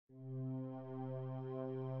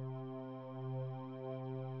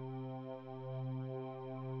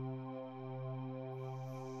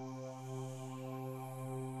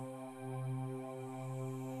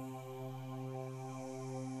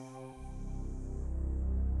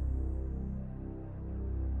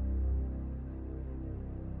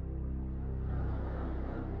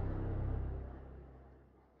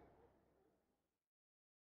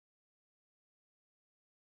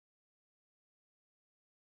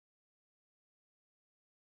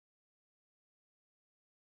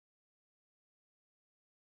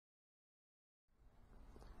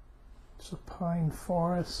It's a pine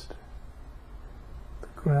forest. The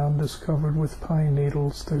ground is covered with pine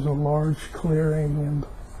needles. There's a large clearing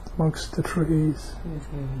amongst the trees.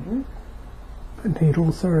 Mm-hmm. The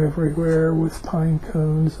needles are everywhere with pine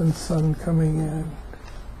cones and sun coming in.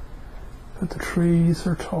 But the trees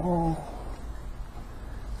are tall.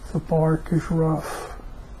 The bark is rough.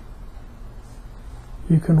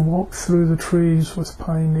 You can walk through the trees with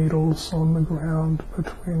pine needles on the ground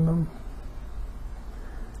between them.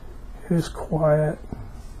 It is quiet.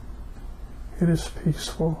 It is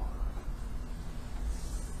peaceful.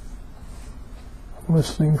 I'm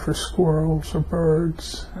listening for squirrels or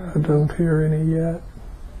birds. I don't hear any yet.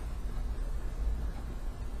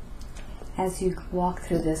 As you walk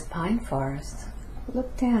through this pine forest,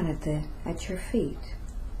 look down at your feet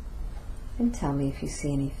and tell me if you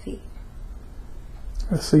see any feet.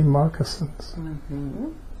 I see moccasins. Mm-hmm.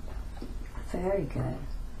 Very good.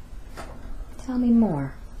 Tell me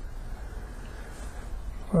more.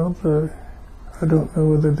 Well, I don't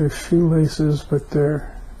know whether they're shoelaces, but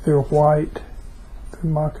they're white. The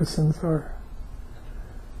moccasins are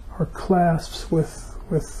clasps with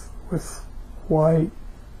white,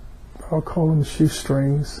 I'll call them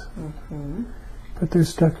shoestrings. Mm-hmm. But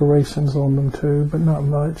there's decorations on them too, but not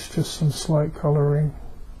much, just some slight coloring.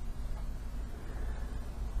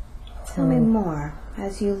 Tell me more.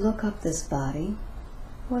 As you look up this body,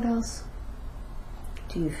 what else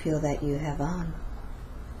do you feel that you have on?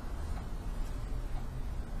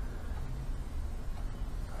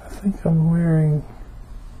 I think I'm wearing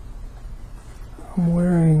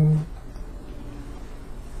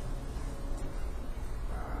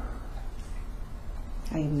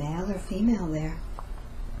Are you male or female there?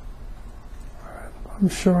 I'm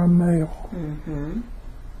sure I'm male. Mm-hmm.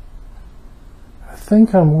 I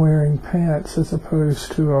think I'm wearing pants as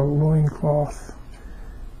opposed to a loincloth.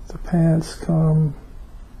 The pants come,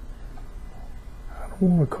 I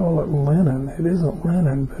don't want to call it linen. It isn't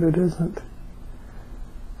linen, but it isn't,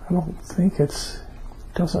 I don't think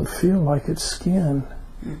doesn't feel like it's skin.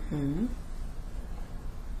 Mm-hmm.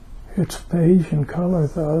 It's beige in color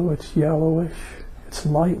though, it's yellowish, it's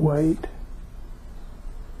lightweight,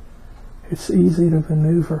 it's easy to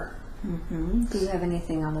maneuver. Mm-hmm. Do you have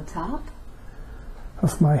anything on the top?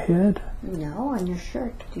 Of my head? No, on your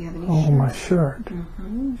shirt. Do you have any Oh, shirt? my shirt.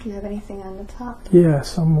 Mm-hmm. Do you have anything on the top?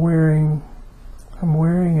 Yes, I'm wearing a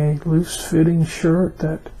loose-fitting shirt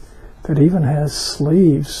that even has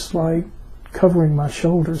sleeves, like covering my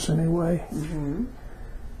shoulders anyway. Mm-hmm.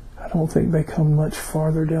 I don't think they come much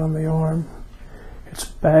farther down the arm. It's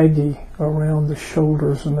baggy around the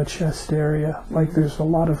shoulders and the chest area, like there's a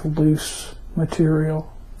lot of loose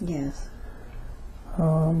material. Yes.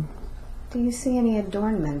 Do you see any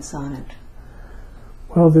adornments on it?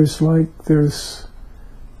 Well, there's like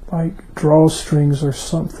drawstrings or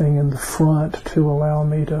something in the front to allow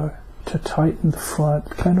me to tighten the front,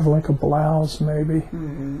 kind of like a blouse maybe.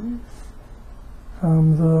 Mm-hmm.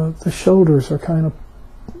 The shoulders are kind of,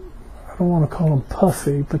 I don't want to call them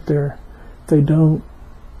puffy, but they don't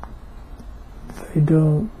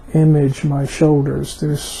image my shoulders.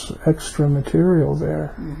 There's extra material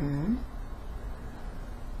there. Mm-hmm.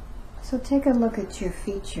 So take a look at your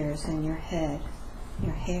features and your head,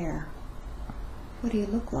 your hair. What do you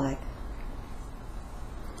look like?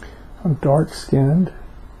 I'm dark-skinned.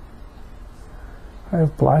 I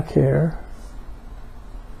have black hair,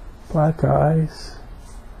 black eyes,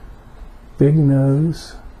 big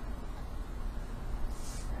nose,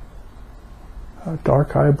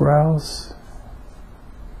 dark eyebrows,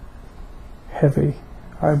 heavy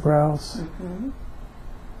eyebrows. Mm-hmm.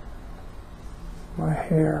 My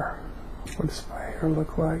hair. What does my hair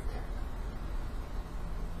look like?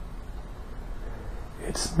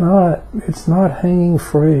 It's not hanging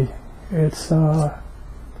free. It's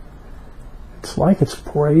like it's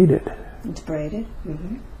braided. It's braided?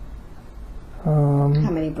 Mm-hmm.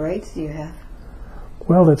 How many braids do you have?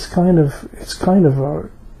 Well, it's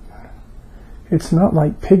not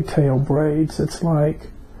like pigtail braids. It's like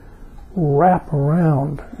wrap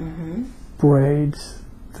around braids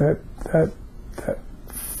that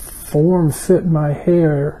fit my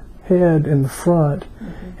head in the front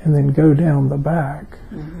and then go down the back.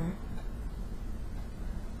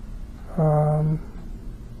 And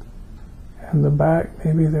the back,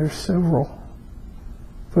 maybe there's several,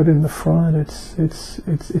 but in the front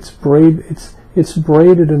it's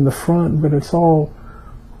braided in the front, but it's all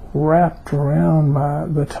wrapped around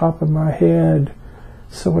the top of my head,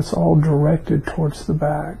 so it's all directed towards the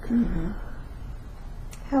back.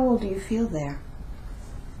 How old do you feel there?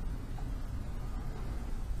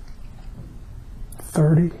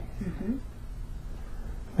 30,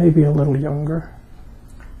 maybe a little younger.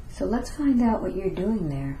 So let's find out what you're doing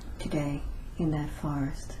there today in that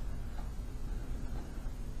forest.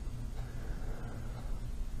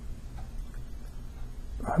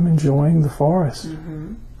 I'm enjoying the forest.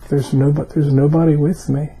 Mm-hmm. There's nobody with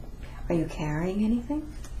me. Are you carrying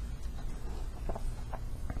anything?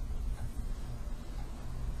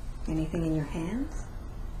 Anything in your hands?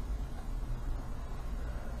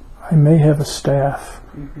 I may have a staff.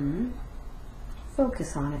 Mm-hmm.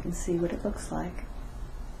 Focus on it and see what it looks like.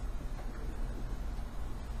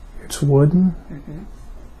 It's wooden. Mm-hmm.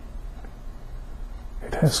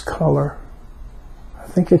 It has color. I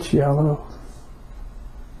think it's yellow.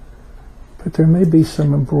 But there may be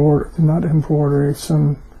some embroidery,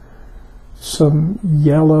 some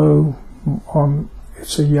yellow,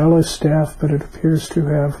 it's a yellow staff, but it appears to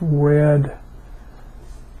have red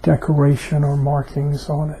decoration or markings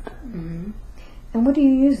on it. Mm-hmm. And what do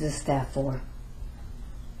you use this staff for?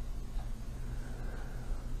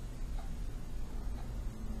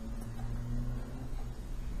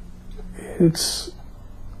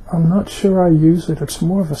 I'm not sure I use it. It's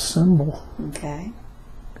more of a symbol. Okay.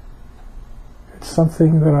 It's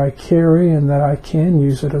something that I carry and that I can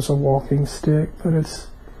use it as a walking stick, but it's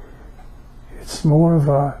more of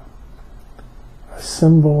a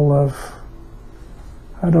symbol of,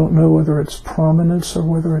 I don't know whether it's prominence or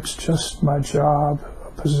whether it's just my job, a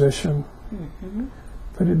position, Mm-hmm.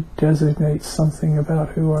 but it designates something about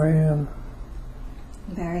who I am.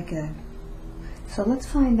 Very good. So let's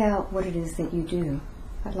find out what it is that you do.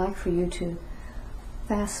 I'd like for you to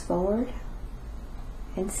fast forward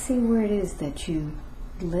and see where it is that you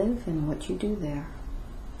live and what you do there.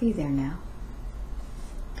 Be there now.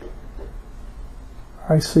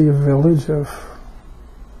 I see a village of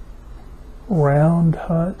round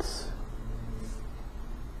huts.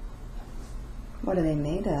 What are they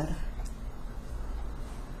made of?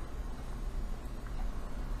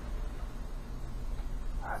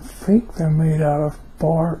 I think they're made out of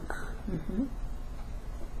bark. Mm-hmm.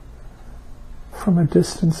 From a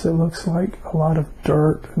distance it looks like a lot of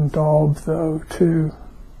dirt and daub though too.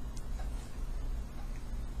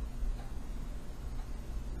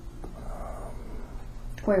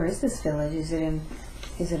 Where is this village? Is it in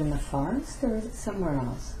the forest or is it somewhere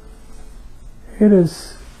else? It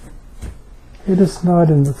is not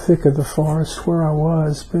in the thick of the forest where I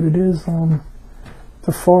was, but it is on,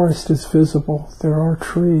 the forest is visible. There are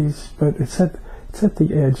trees, but it's at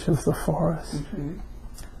the edge of the forest. Mm-hmm.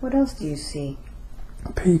 What else do you see?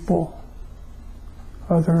 People,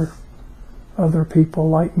 other people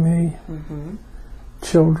like me, Mm-hmm.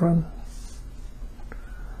 children,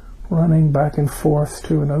 running back and forth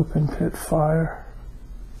to an open pit fire.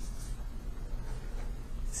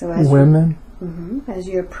 So as Women. As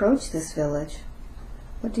you approach this village,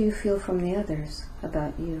 what do you feel from the others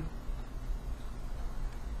about you?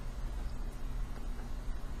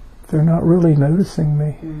 They're not really noticing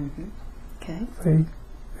me. Mm-hmm. Okay. They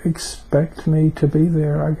expect me to be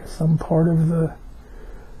there. I guess I'm part of the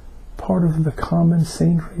common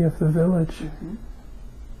scenery of the village. Mm-hmm.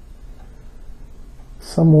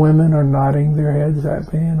 Some women are nodding their heads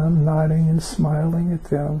at me, and I'm nodding and smiling at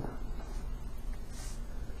them.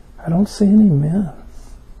 I don't see any men.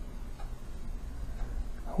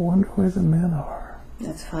 I wonder where the men are.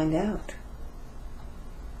 Let's find out.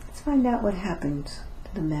 Let's find out what happens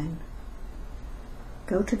to the men.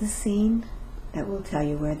 Go to the scene that will tell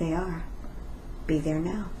you where they are. Be there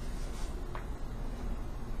now.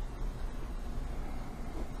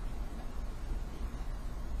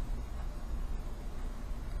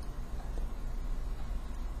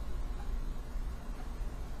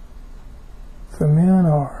 The men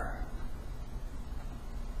are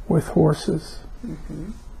with horses.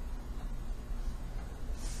 Mm-hmm.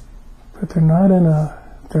 But they're not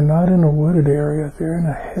in a wooded area. They're in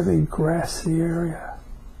a heavy grassy area.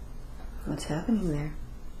 What's happening there?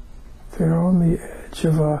 They're on the edge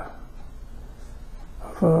of not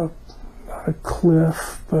a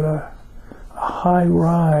cliff, but a high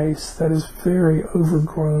rise that is very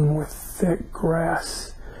overgrown with thick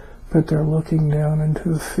grass. But they're looking down into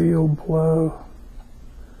the field below.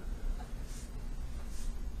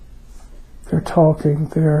 They're talking.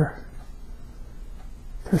 There's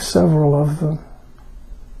several of them.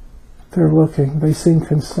 They're looking. They seem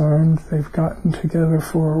concerned. They've gotten together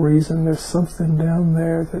for a reason. There's something down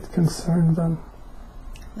there that concerned them.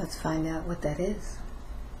 Let's find out what that is.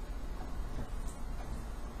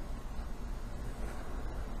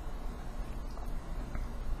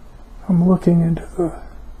 I'm looking into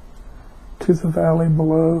the valley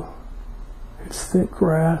below. It's thick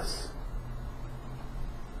grass.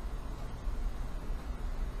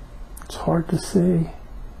 It's hard to see.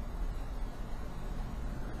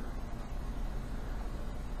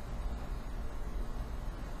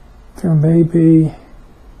 There may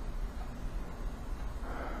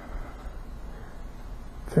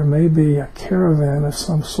be a caravan of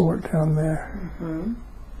some sort down there. Mm-hmm.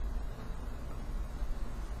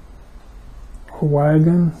 A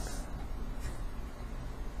wagon.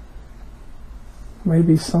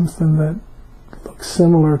 Maybe something that looks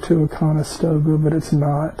similar to a Conestoga, but it's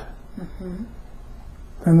not. Mm-hmm.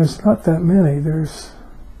 And there's not that many. There's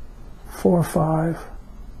 4 or 5.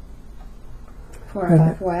 4 or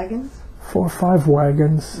 5 wagons? 4 or 5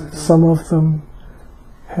 wagons. Mm-hmm. Some of them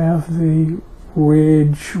have the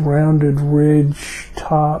rounded ridge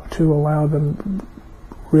top to allow them,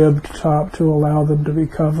 ribbed top to allow them to be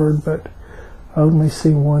covered, but I only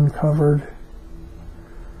see one covered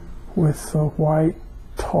with a white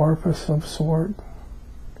tarp of some sort.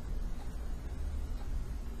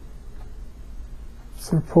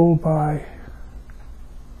 So they're pulled by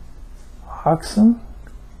oxen.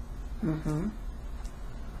 Mm-hmm.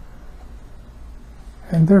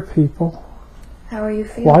 And they're people. How are you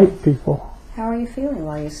feeling? White people. How are you feeling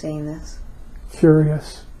while you're seeing this?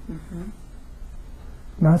 Curious. Mm-hmm.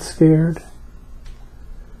 Not scared.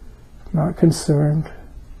 Not concerned.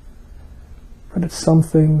 But it's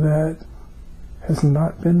something that has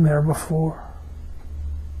not been there before.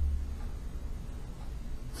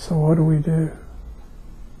 So what do we do?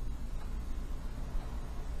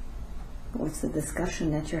 What's the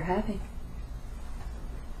discussion that you're having?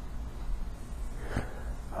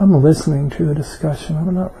 I'm listening to the discussion.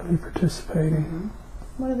 I'm not really participating. Mm-hmm.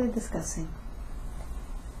 What are they discussing?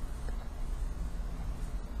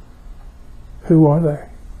 Who are they?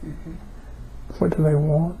 Mm-hmm. What do they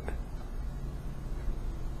want?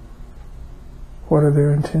 What are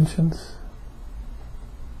their intentions?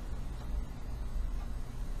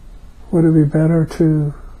 Would it be better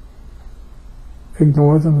to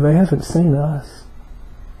ignore them? They haven't seen us.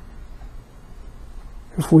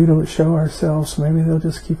 If we don't show ourselves, maybe they'll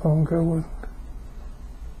just keep on going.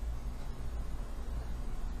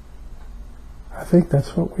 I think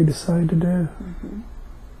that's what we decide to do. Mm-hmm.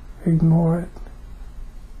 Ignore it.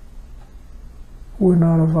 We're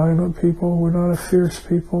not a violent people. We're not a fierce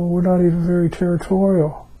people. We're not even very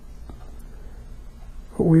territorial.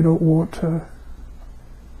 But we don't want to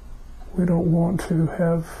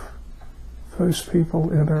have those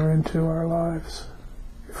people enter into our lives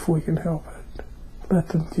if we can help it. Let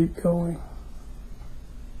them keep going.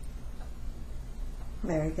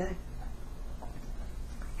 Very good.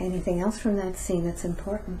 Anything else from that scene that's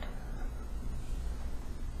important?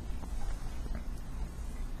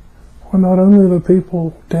 Well, not only the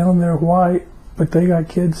people down there white, but they got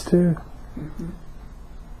kids too. Mm-hmm.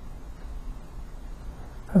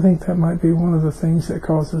 I think that might be one of the things that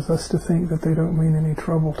causes us to think that they don't mean any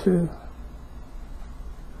trouble too.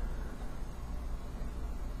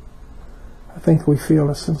 I think we feel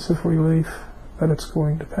a sense of relief that it's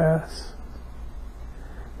going to pass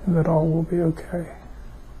and that all will be okay.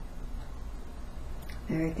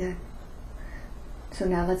 Very good. So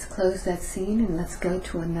now let's close that scene and let's go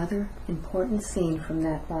to another important scene from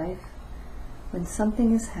that life. When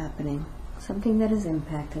something is happening, something that is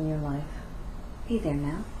impacting your life. Be there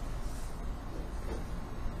now.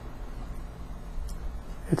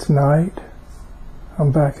 It's night.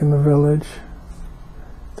 I'm back in the village.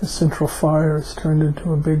 The central fire has turned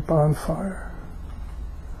into a big bonfire.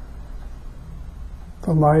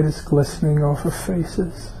 The light is glistening off of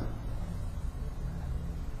faces.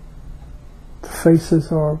 The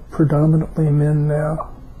faces are predominantly men now.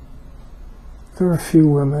 There are a few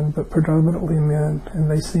women, but predominantly men, and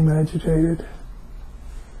they seem agitated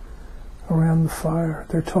around the fire.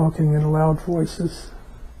 They're talking in loud voices.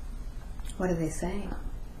 What are they saying?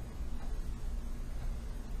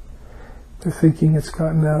 They're thinking it's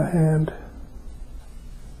gotten out of hand.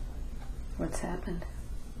 What's happened?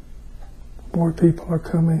 More people are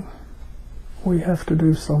coming. We have to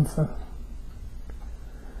do something.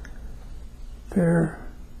 They're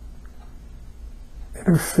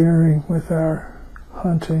interfering with our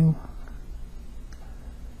hunting.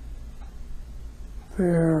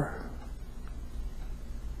 They're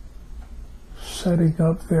setting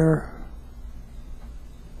up their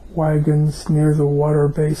wagons near the water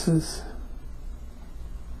bases.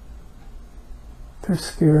 They're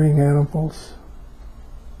scaring animals.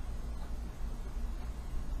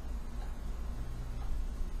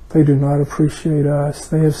 They do not appreciate us.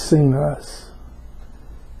 They have seen us.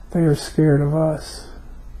 They are scared of us.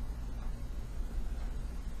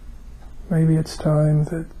 Maybe it's time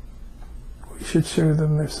that we should show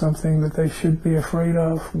them there's something that they should be afraid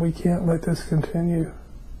of. We can't let this continue.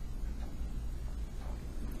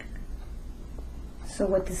 So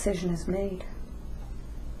what decision is made?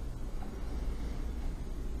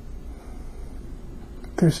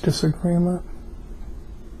 there's disagreement,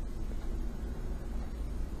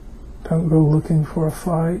 don't go looking for a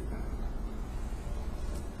fight.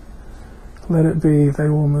 Let it be, they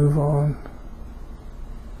will move on.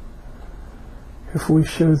 If we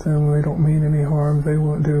show them we don't mean any harm, they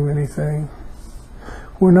won't do anything.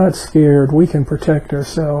 We're not scared, we can protect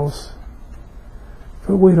ourselves.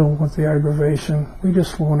 But we don't want the aggravation, we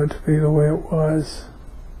just want it to be the way it was.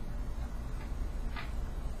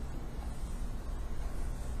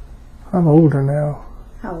 I'm older now.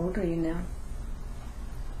 How old are you now?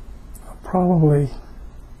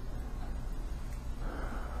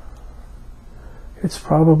 It's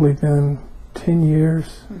probably been 10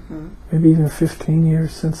 years, maybe even 15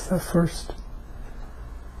 years since that first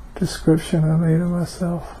description I made of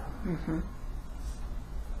myself.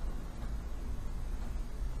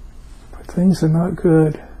 But things are not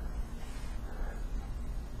good.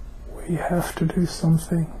 We have to do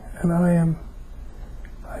something, and I'm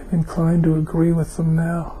inclined to agree with them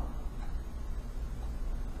now.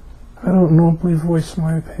 I don't normally voice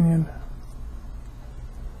my opinion.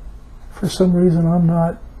 For some reason, I'm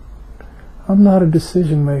not a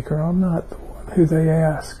decision maker. I'm not the one who they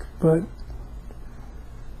ask, but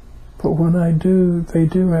when I do, they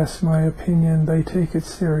do ask my opinion. They take it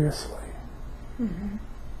seriously.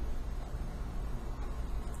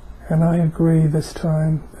 And I agree this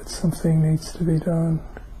time that something needs to be done.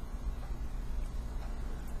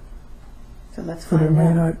 So let's but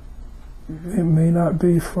find out. It may not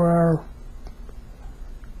be for our,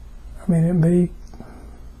 it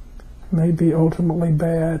may be ultimately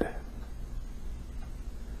bad.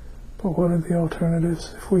 But what are the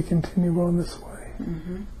alternatives if we continue on this way?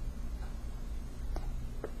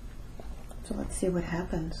 So let's see what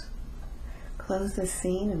happens. Close this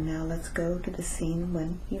scene, and now let's go to the scene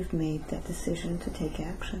when you've made that decision to take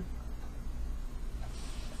action.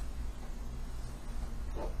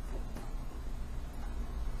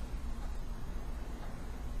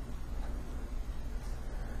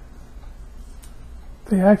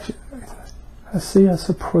 I see us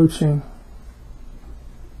approaching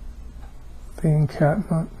the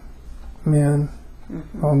encampment, men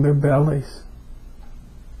on their bellies.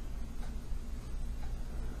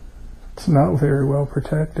 It's not very well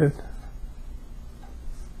protected.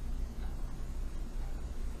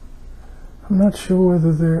 I'm not sure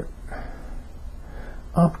whether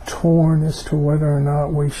I'm torn as to whether or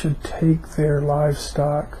not we should take their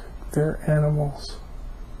livestock, their animals,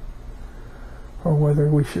 or whether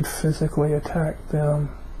we should physically attack them.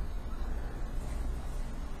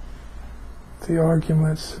 The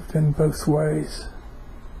arguments have been both ways.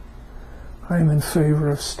 I am in favor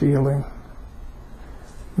of stealing.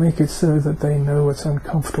 Make it so that they know it's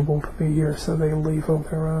uncomfortable to be here, so they leave on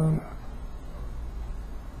their own.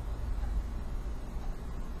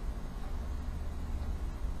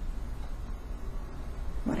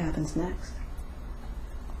 What happens next?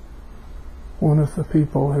 One of the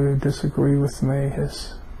people who disagree with me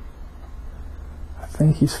I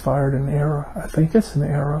think he's fired an arrow. I think it's an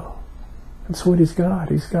arrow. That's what he's got.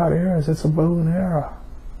 He's got arrows. It's a bow and arrow.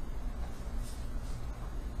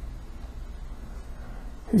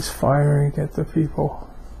 He's firing at the people.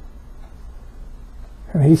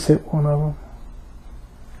 And he's hit one of them.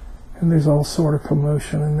 And there's all sort of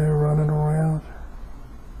commotion, and they're running around.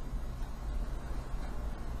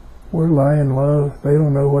 We're lying low. They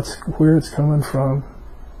don't know where it's coming from.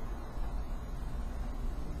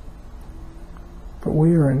 But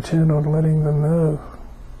we are intent on letting them know.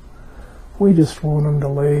 We just want them to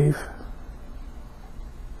leave.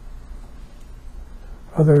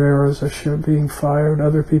 Other arrows are being fired.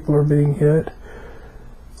 Other people are being hit.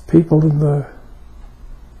 People in the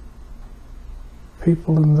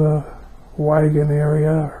wagon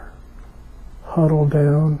area are huddled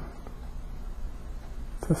down.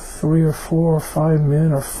 The 3 or 4 or 5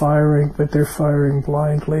 men are firing, but they're firing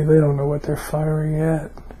blindly. They don't know what they're firing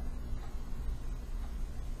at.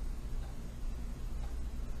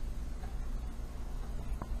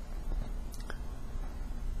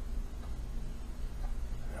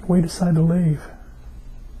 We decide to leave.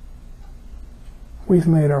 We've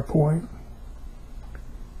made our point.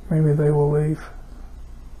 Maybe they will leave.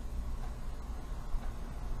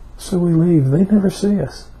 So we leave. They never see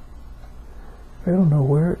us. They don't know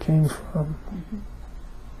where it came from.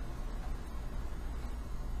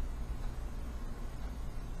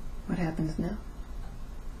 What happens now?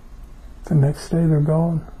 The next day they're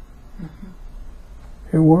gone.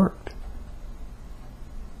 It worked.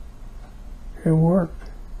 It worked.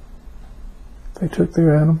 They took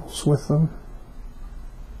their animals with them.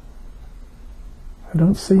 I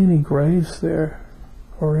don't see any graves there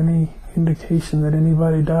or any indication that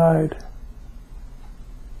anybody died.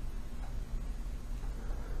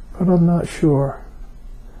 but I'm not sure.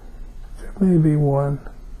 There may be one.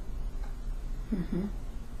 Mm-hmm.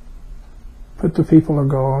 But the people are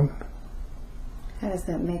gone. How does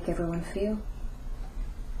that make everyone feel?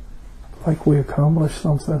 Like we accomplished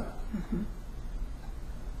something. Mm-hmm.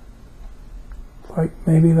 Like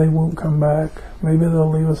maybe they won't come back. Maybe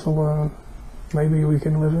they'll leave us alone. Maybe we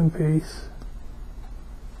can live in peace.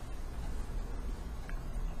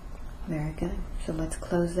 Very good. So let's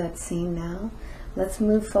close that scene now. Let's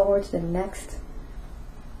move forward to the next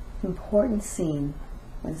important scene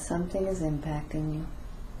when something is impacting you.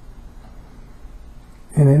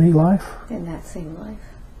 In any life? In that same life.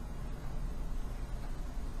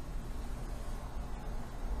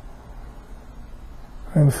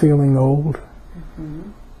 I'm feeling old.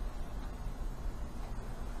 Mm-hmm.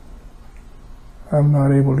 I'm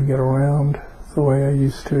not able to get around the way I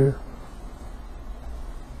used to.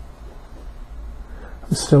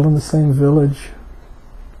 I'm still in the same village.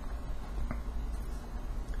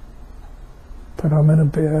 But I'm in a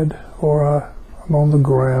bed or I'm on the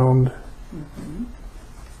ground. Mm-hmm.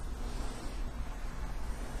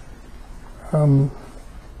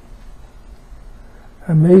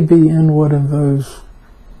 I may be in one of those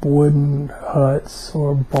wooden huts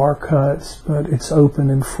or bark huts, but it's open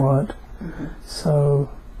in front. Mm-hmm. So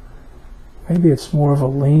maybe it's more of a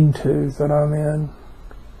lean-to that I'm in,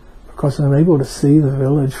 because I'm able to see the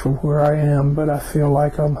village from where I am, but I feel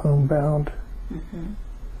like I'm homebound. Mm-hmm.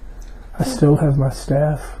 I still have my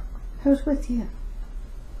staff. Who's with you?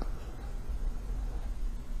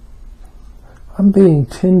 I'm being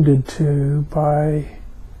tended to by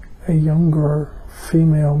a younger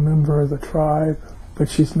female member of the tribe, but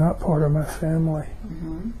she's not part of my family.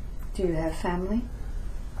 Mm-hmm. Do you have family?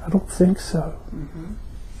 I don't think so. Mm-hmm.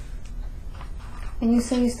 And you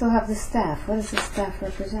say you still have the staff. What does the staff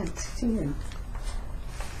represent to you?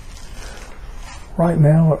 Right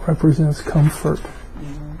now it represents comfort.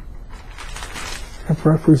 Mm-hmm. It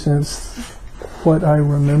represents what I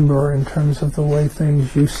remember in terms of the way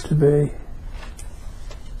things used to be.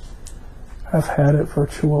 I've had it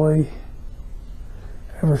virtually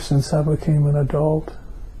ever since I became an adult.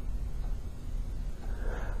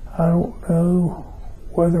 I don't know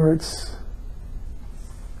whether it's...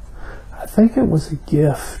 I think it was a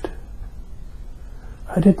gift.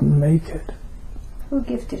 I didn't make it. Who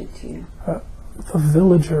gifted it to you? The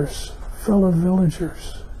villagers, fellow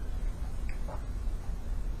villagers.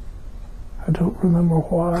 I don't remember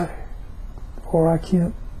why, or I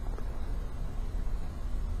can't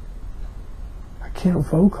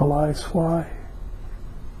vocalize why,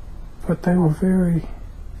 but they were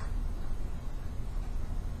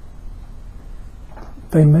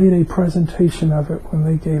they made a presentation of it when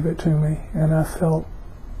they gave it to me, and I felt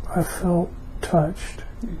touched.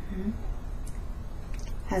 Mm-hmm.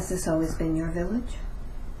 Has this always been your village?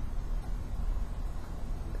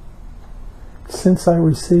 Since I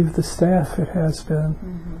received the staff, it has been.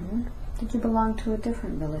 Mm-hmm. Did you belong to a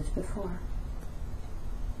different village before?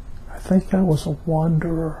 I think I was a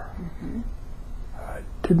wanderer. Mm-hmm. I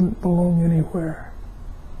didn't belong anywhere.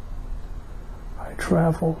 I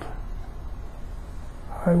traveled.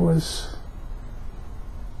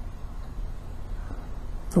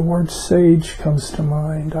 The word sage comes to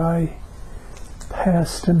mind. I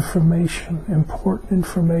passed information, important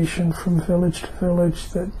information, from village to village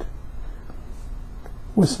that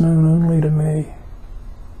was known only to me,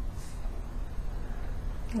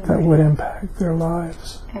 that would impact their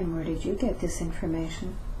lives. And where did you get this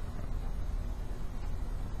information?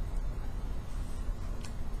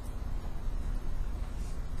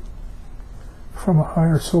 From a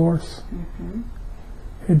higher source. Mm-hmm.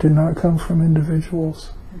 It did not come from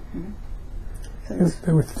individuals. Mm-hmm. So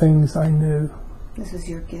There were things I knew. this is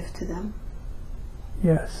your gift to them?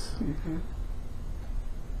 Yes. Mm-hmm.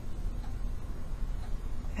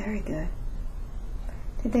 Very good.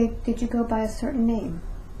 Did you go by a certain name?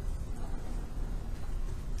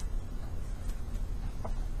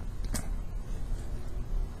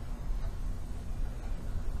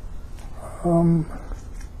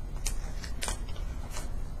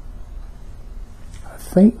 I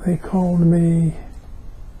think they called me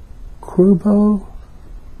Kobo.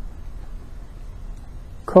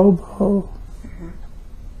 Mm-hmm.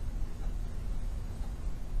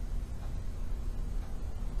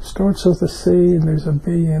 Starts with a C and there's a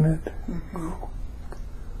B in it. Mm-hmm.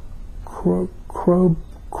 Krobo.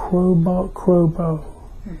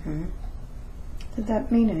 Mm-hmm. Did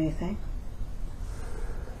that mean anything?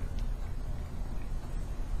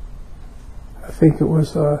 I think it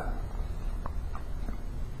was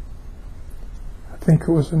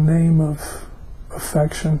a name of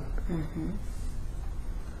affection. Mm-hmm.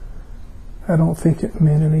 I don't think it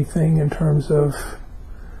meant anything in terms of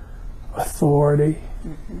authority,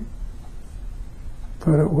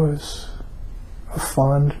 but it was a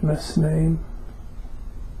fondness name.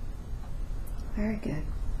 Very good.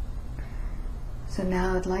 So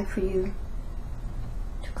now I'd like for you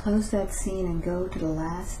to close that scene and go to the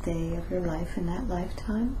last day of your life in that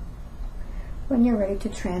lifetime, when you're ready to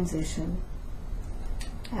transition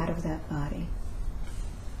out of that body.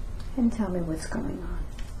 And tell me what's going on.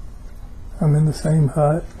 I'm in the same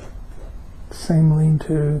hut, same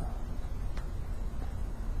lean-to.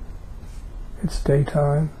 It's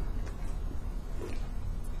daytime.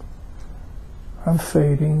 I'm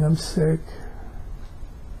fading, I'm sick.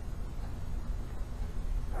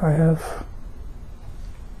 I have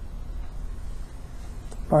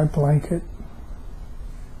my blanket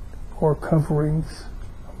or coverings.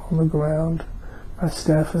 I'm on the ground. My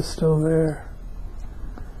staff is still there.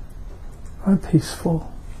 I'm peaceful.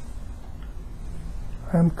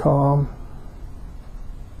 I'm calm.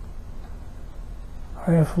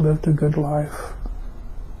 I have lived a good life.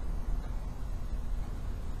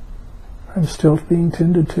 I'm still being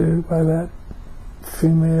tended to by that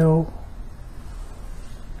female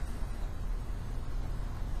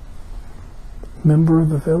member of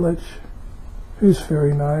the village who's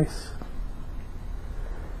very nice.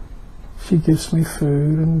 She gives me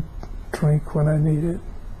food and drink when I need it.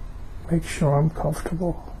 Make sure I'm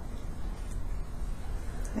comfortable.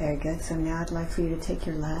 Very good. So now I'd like for you to take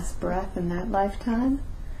your last breath in that lifetime.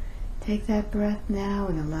 Take that breath now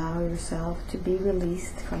and allow yourself to be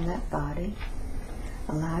released from that body.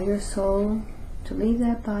 Allow your soul to leave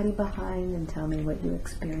that body behind and tell me what you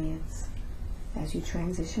experience as you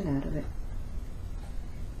transition out of it.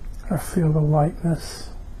 I feel the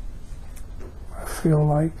lightness. I feel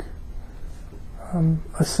like I'm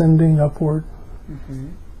ascending upward.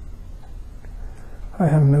 I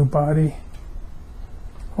have no body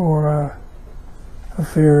or a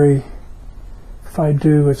very, if I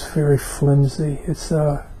do, it's very flimsy. It's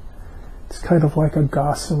kind of like a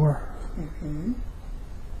gossamer.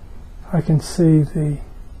 I can see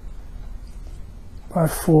my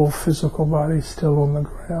full physical body still on the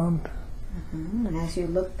ground. And as you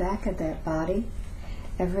look back at that body,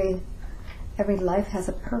 every life has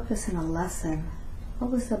a purpose and a lesson. What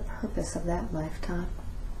was the purpose of that lifetime?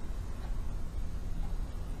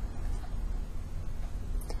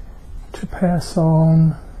 To pass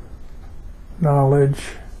on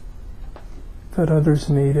knowledge that others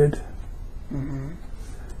needed,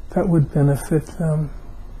 that would benefit them.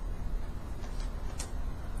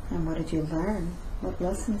 And what did you learn? What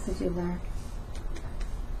lessons did you learn?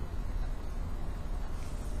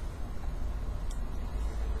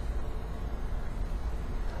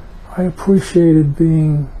 I appreciated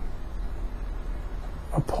being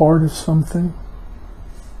a part of something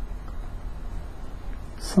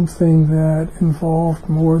that involved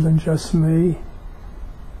more than just me.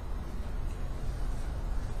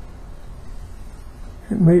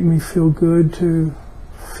 It made me feel good to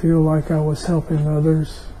feel like I was helping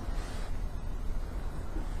others.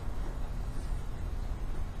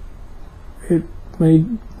 It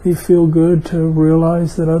made me feel good to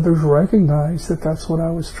realize that others recognize that that's what I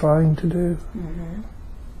was trying to do.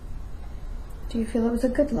 Do you feel it was a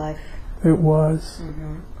good life? It was.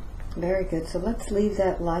 Very good. So let's leave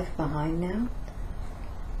that life behind now.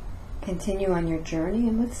 Continue on your journey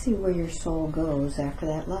and let's see where your soul goes after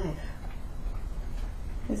that life.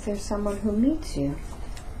 Is there someone who meets you?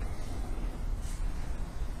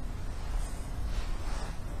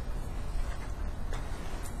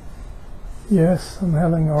 Yes, I'm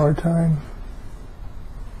having a hard time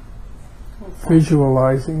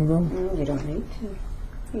visualizing them. You don't need to.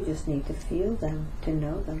 You just need to feel them, to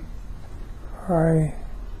know them.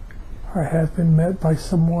 I have been met by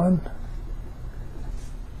someone,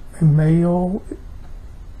 a male,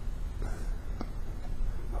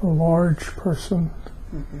 a large person.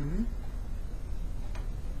 I'm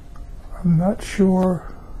not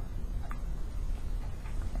sure.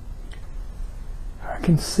 I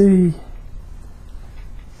can see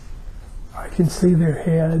their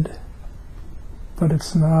head, but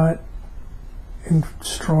it's not in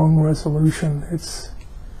strong resolution. It's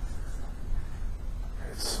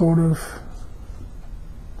sort of,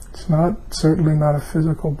 it's certainly not a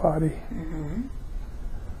physical body.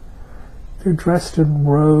 They're dressed in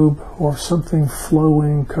robe or something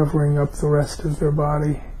flowing, covering up the rest of their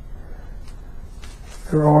body.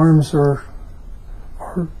 Their arms are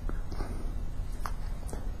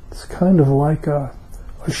it's kind of like a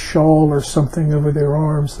shawl or something over their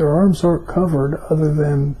arms. Their arms aren't covered other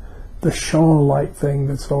than the shawl-like thing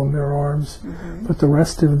that's on their arms, but the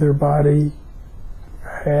rest of their body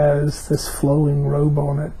has this flowing robe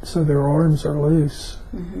on it, so their arms are loose.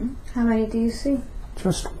 How many do you see?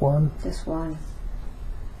 Just one. Just one.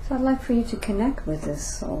 So I'd like for you to connect with this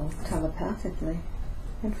soul telepathically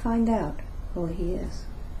and find out who he is.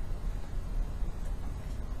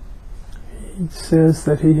 He says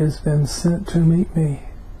that he has been sent to meet me,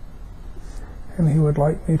 and he would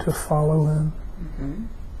like me to follow him.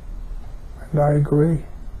 And I agree.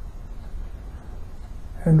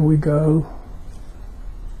 And we go.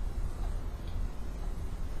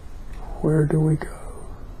 Where do we go?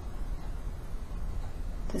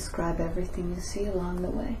 Describe everything you see along the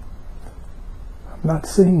way. I'm not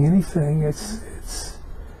seeing anything. It's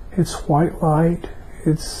white light.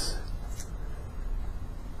 It's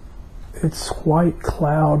white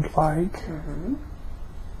cloud-like.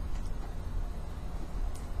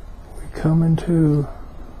 We come into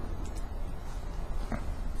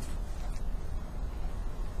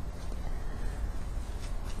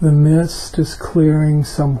the mist is clearing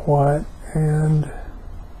somewhat, and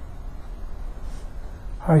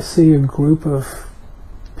I see a group of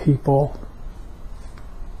people.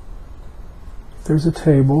 There's a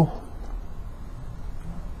table.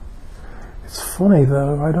 It's funny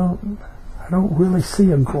though, I don't really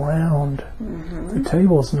see a ground. The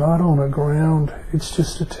table's not on a ground. It's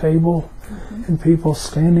just a table and people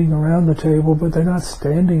standing around the table, but they're not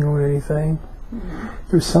standing on anything.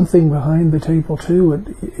 There's something behind the table too.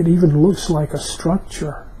 It even looks like a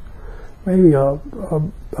structure, maybe a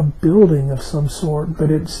building of some sort,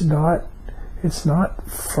 but it's not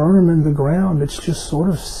firm in the ground. It's just sort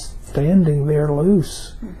of standing there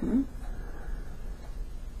loose.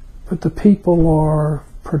 But the people are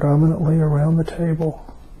predominantly around the table.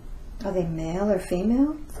 Are they male or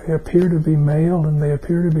female? They appear to be male, and they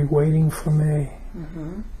appear to be waiting for me.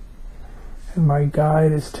 And my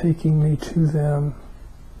guide is taking me to them.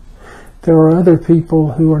 There are other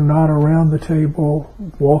people who are not around the table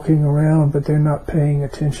walking around, but they're not paying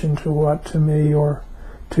attention to me or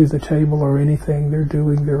to the table or anything. They're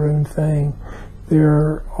doing their own thing.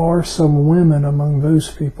 There are some women among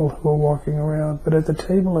those people who are walking around, but at the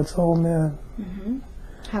table it's all men.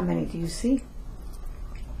 How many do you see?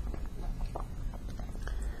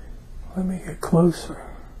 Let me get closer.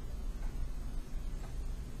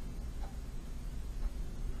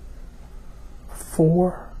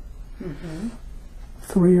 4.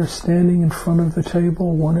 3 are standing in front of the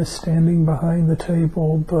table. 1 is standing behind the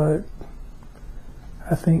table, but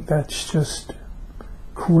I think that's just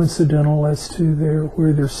coincidental as to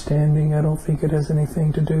where they're standing. I don't think it has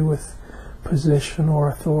anything to do with position or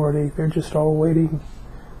authority. They're just all waiting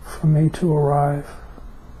for me to arrive.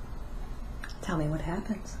 Tell me what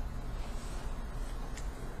happens.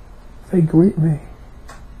 They greet me.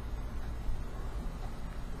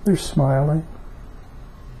 They're smiling.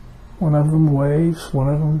 One of them waves. One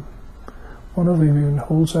of them even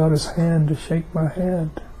holds out his hand to shake my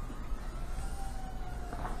hand.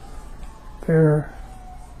 They're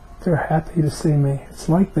happy to see me. It's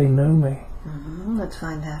like they know me. Let's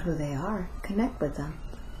find out who they are. Connect with them.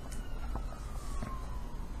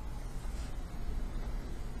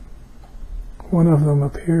 One of them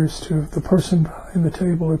the person behind the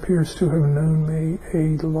table appears to have known me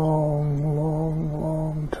a long, long,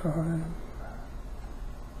 long time.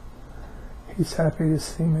 He's happy to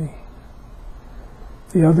see me.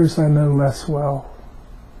 The others I know less well.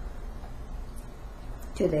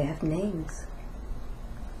 Do they have names?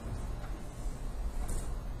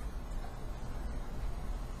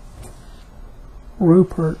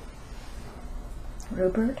 Rupert.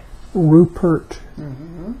 Rupert? Rupert.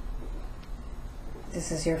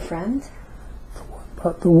 This is your friend?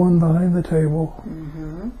 The one behind the table.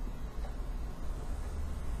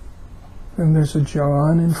 And there's a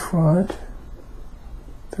John in front.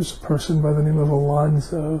 There's a person by the name of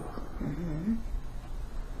Alonzo. And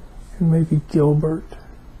maybe Gilbert.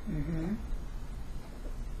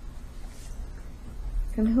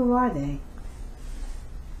 And who are they?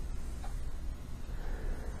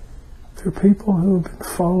 They're people who have been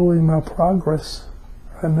following my progress.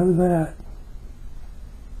 I know that.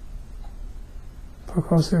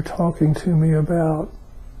 Because they're talking to me about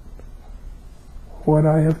what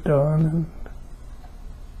I have done and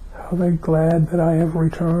how they're glad that I have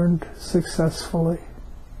returned successfully.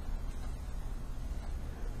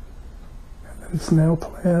 And that it's now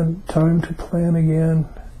time to plan again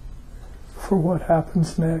for what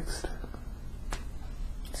happens next.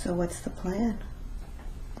 So what's the plan?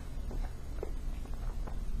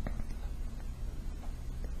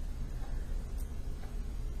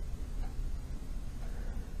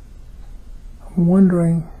 I'm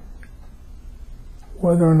wondering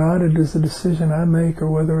whether or not it is a decision I make or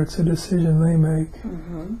whether it's a decision they make.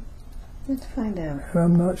 Mm-hmm. Let's find out. And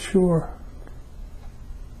I'm not sure.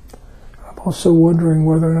 I'm also wondering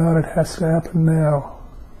whether or not it has to happen now.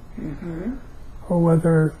 Mm-hmm. Or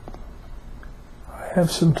whether I have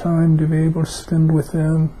some time to be able to spend with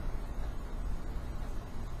them.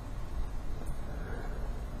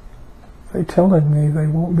 They're telling me they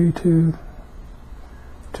won't be to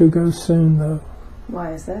go soon, though.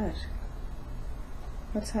 Why is that?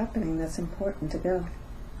 What's happening that's important to go?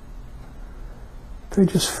 They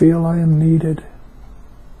just feel I am needed.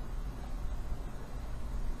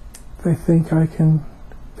 They think I can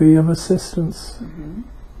be of assistance. Mm-hmm.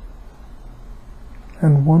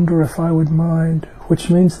 And wonder if I would mind, which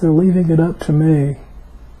means they're leaving it up to me,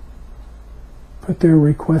 but they're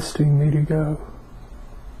requesting me to go.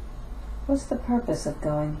 What's the purpose of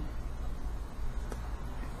going?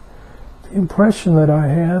 The impression that I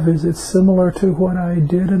have is it's similar to what I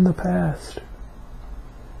did in the past,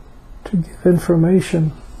 to give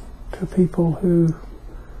information to people who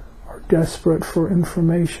are desperate for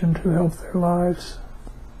information to help their lives,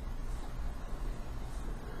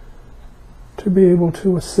 to be able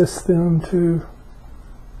to assist them to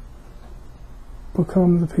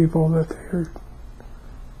become the people that they are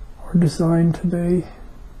designed to be.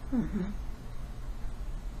 Mm-hmm.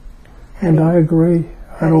 And I agree.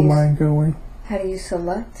 I don't mind going. How do you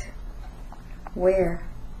select where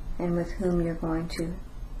and with whom you're going to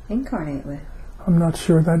incarnate with? I'm not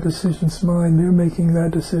sure that decision's mine. They're making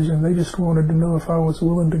that decision. They just wanted to know if I was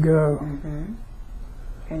willing to go. Mm-hmm.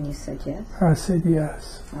 And you said yes? I said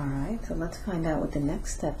yes. All right, so let's find out what the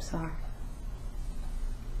next steps are.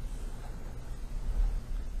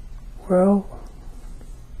 Well,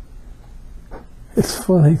 it's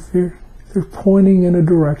funny. They're pointing in a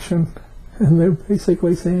direction, and they're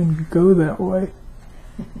basically saying, go that way.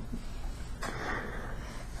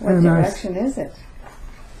 What direction is it?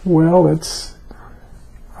 Well,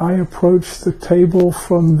 I approach the table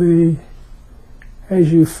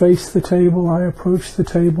as you face the table, I approach the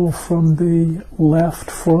table from the left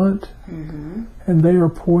front, mm-hmm. and they are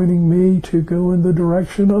pointing me to go in the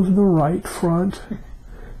direction of the right front,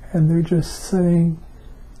 and they're just saying,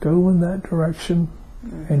 go in that direction,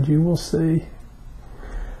 mm-hmm. and you will see.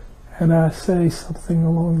 And I say something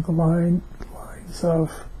along the lines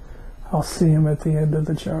of, I'll see him at the end of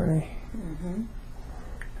the journey. Mm-hmm.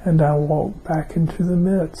 And I walk back into the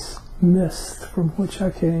mist from which I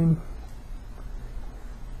came.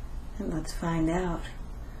 And let's find out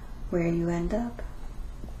where you end up.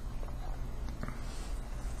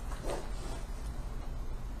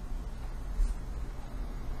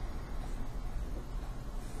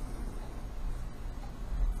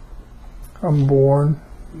 I'm born.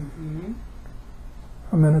 Mm-hmm.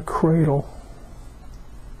 I'm in a cradle.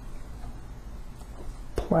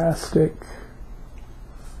 Plastic,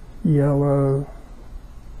 yellow,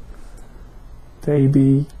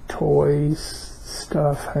 baby toys,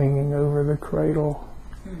 stuff hanging over the cradle.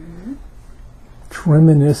 Mm-hmm. It's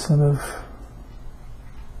reminiscent of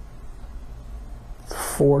the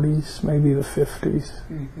 40s, maybe the 50s.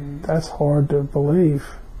 Mm-hmm. That's hard to believe.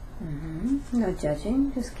 Mm-hmm. No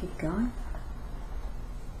judging, just keep going.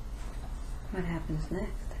 What happens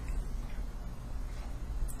next?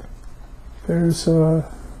 There's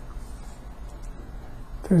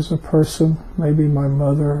a person, maybe my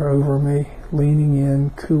mother, over me, leaning in,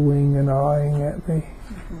 cooing and eyeing at me.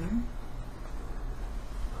 Mm-hmm.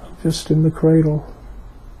 I'm just in the cradle.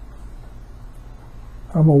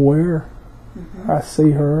 I'm aware. Mm-hmm. I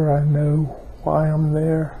see her. I know why I'm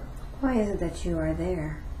there. Why is it that you are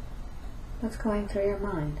there? What's going through your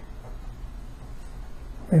mind?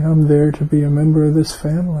 I mean, I'm there to be a member of this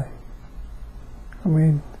family. I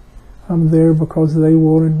mean, I'm there because they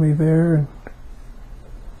wanted me there, and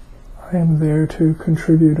I am there to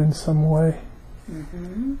contribute in some way.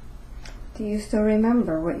 Mm-hmm. Do you still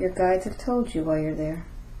remember what your guides have told you while you're there?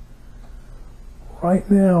 Right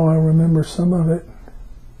now, I remember some of it.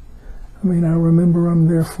 I mean, I remember I'm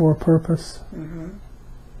there for a purpose, mm-hmm.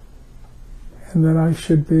 and that I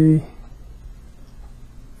should be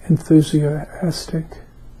enthusiastic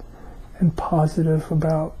and positive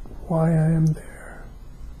about why I am there.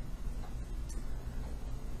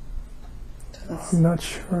 I'm not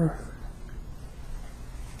sure.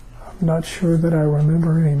 I'm not sure that I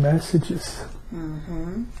remember any messages.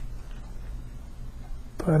 Mm-hmm.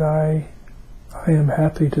 But I am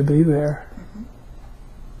happy to be there. Mm-hmm.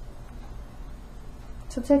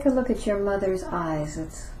 So take a look at your mother's eyes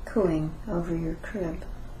that's cooing over your crib.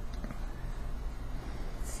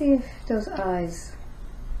 See if those eyes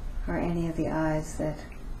are any of the eyes that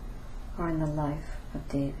are in the life of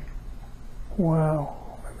David. Wow.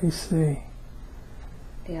 Let me see.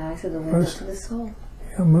 The eyes are the window to the soul.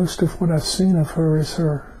 Yeah, most of what I've seen of her is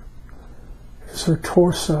her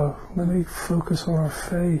torso. Let me focus on her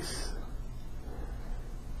face.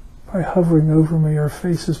 By hovering over me, her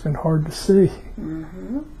face has been hard to see.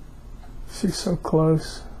 Mm-hmm. She's so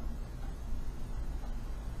close.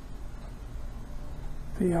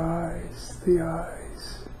 The eyes, the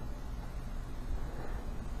eyes.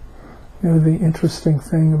 You know, the interesting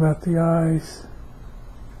thing about the eyes,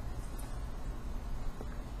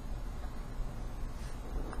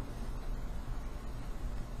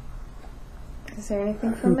 is there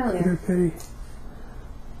anything familiar? Okay.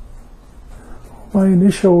 My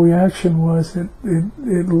initial reaction was it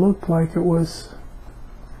looked like it was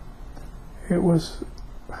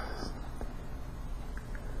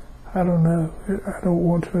I don't know. I don't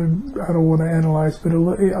want to analyze, but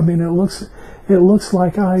it looks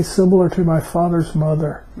like eyes similar to my father's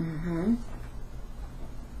mother, Mm-hmm.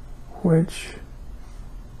 which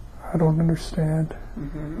I don't understand.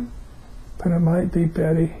 Mm-hmm. But it might be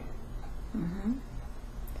Betty. Mm-hmm.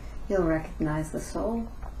 You'll recognize the soul.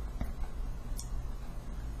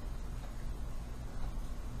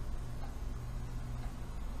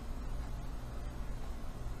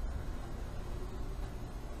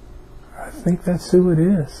 I think that's who it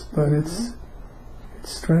is, but Mm-hmm.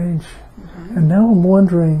 it's strange. Mm-hmm. And now I'm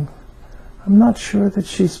wondering, I'm not sure that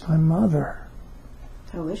she's my mother.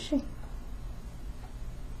 Who is she?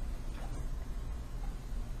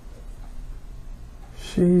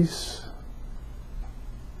 Is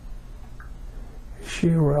she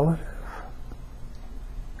a relative?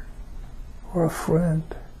 Or a friend?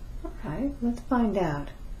 All right, let's find out.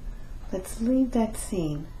 Let's leave that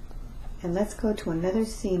scene. And let's go to another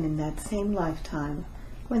scene in that same lifetime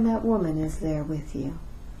when that woman is there with you.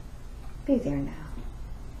 Be there now.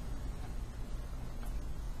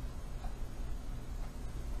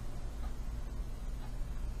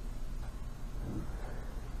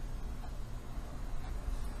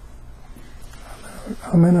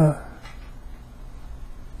 I'm in a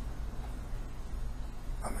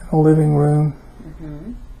living room.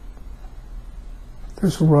 Mm-hmm.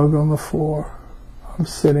 There's a rug on the floor. I'm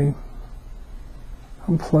sitting.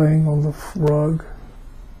 I'm playing on the rug.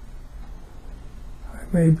 I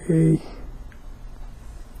may be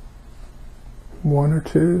 1 or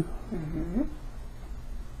 2. Mm-hmm.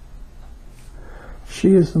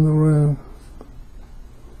 She is in the room.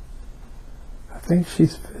 I think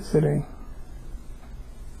she's visiting.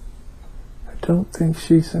 I don't think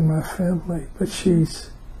she's in my family, but she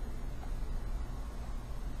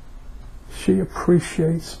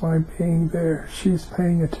appreciates my being there. She's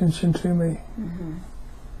paying attention to me. Mm-hmm.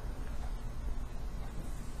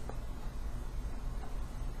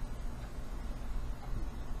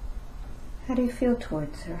 How do you feel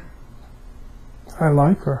towards her? I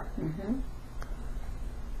like her. Mm-hmm.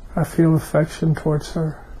 I feel affection towards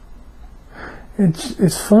her.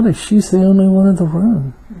 It's funny, she's the only one in the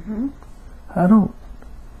room. Mm-hmm. I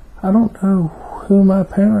don't know who my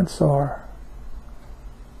parents are.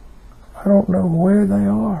 I don't know where they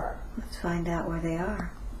are. Let's find out where they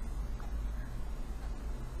are.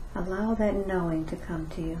 Allow that knowing to come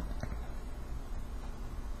to you.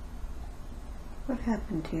 What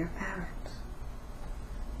happened to your parents?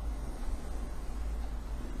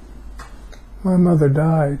 My mother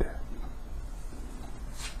died.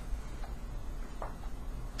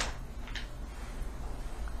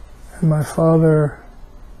 And my father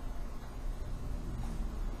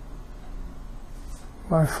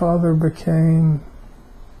became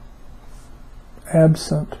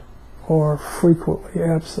absent, or frequently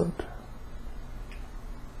absent.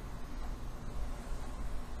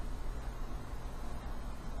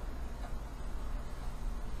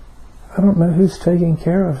 I don't know who's taking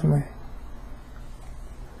care of me,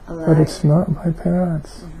 but it's not my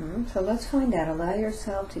parents. Mm-hmm. So let's find out. Allow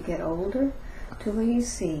yourself to get older to where you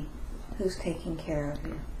see who's taking care of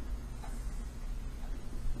you.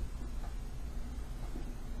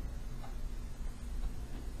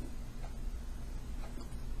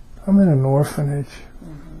 I'm in an orphanage.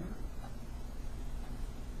 Mm-hmm.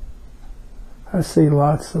 I see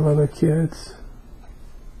lots of other kids.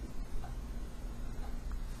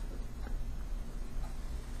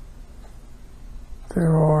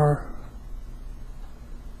 There are,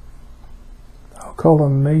 I'll call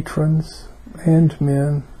them matrons and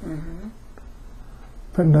men, Mm-hmm.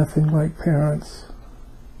 but nothing like parents.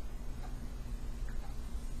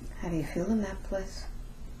 How do you feel in that place?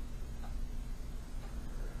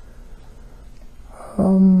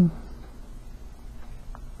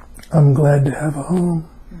 I'm glad to have a home.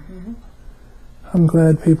 Mm-hmm. I'm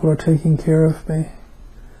glad people are taking care of me.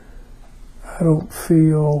 I don't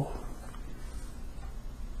feel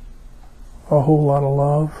a whole lot of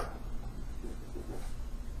love.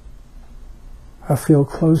 I feel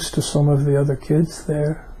close to some of the other kids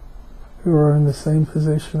there who are in the same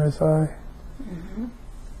position as I. Mm-hmm.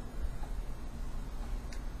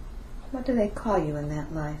 What do they call you in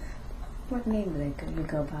that life? What name do you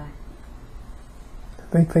go by? I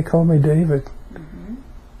think they call me David. Mm-hmm.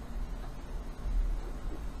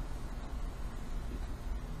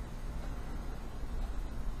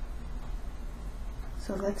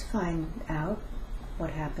 So let's find out what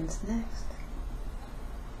happens next.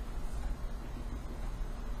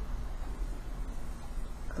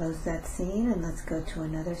 Close that scene and let's go to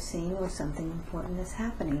another scene where something important is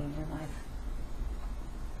happening in your life.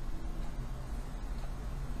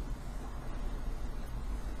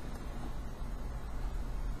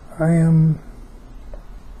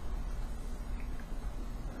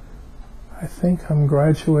 I think I'm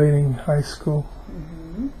graduating high school.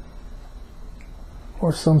 Mm-hmm.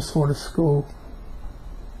 Or some sort of school.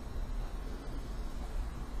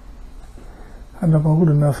 And I'm old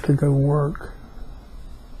enough to go work,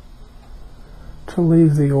 to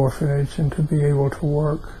leave the orphanage and to be able to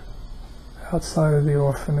work outside of the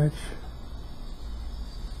orphanage.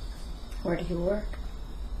 Where do you work?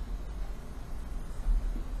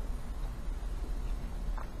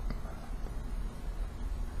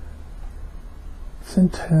 It's in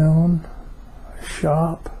town, a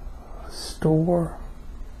shop, a store.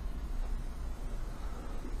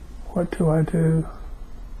 What do I do?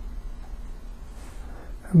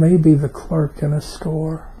 I may be the clerk in a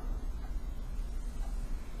store.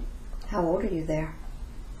 How old are you there?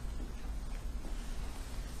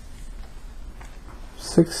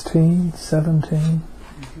 16, 17.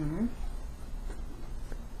 Mm-hmm.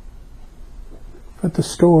 But the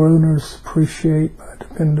store owners appreciate my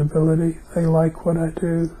dependability. They like what I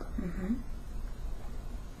do. Mm-hmm.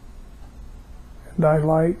 And I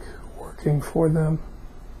like working for them.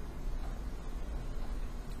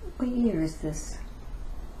 What year is this?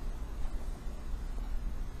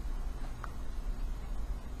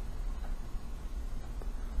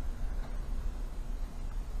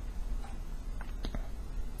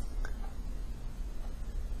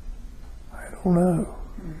 I don't know.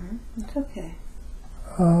 Mm-hmm. It's okay.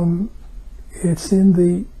 It's in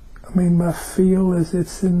the, my feel is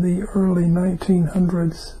it's in the early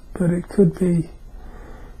 1900s, but it could be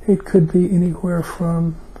anywhere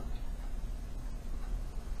from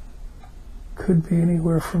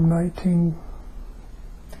 19.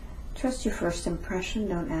 Trust your first impression.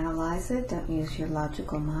 Don't analyze it. Don't use your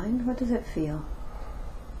logical mind. What does it feel?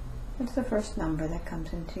 What's the first number that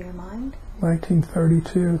comes into your mind?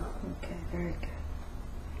 1932. Okay, very good.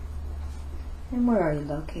 And where are you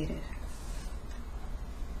located?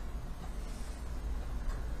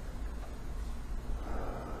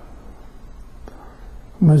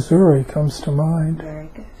 Missouri comes to mind. Very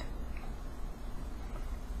good.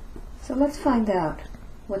 So let's find out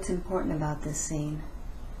what's important about this scene.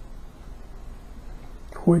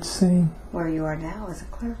 Which scene? Where you are now as a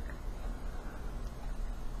clerk.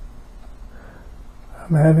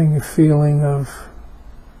 I'm having a feeling of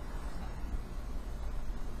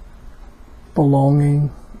belonging.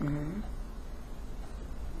 Mm-hmm.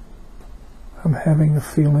 I'm having a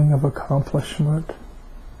feeling of accomplishment,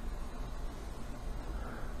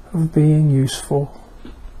 of being useful,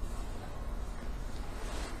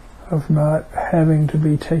 of not having to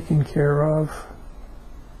be taken care of.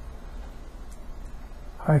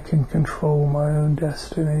 I can control my own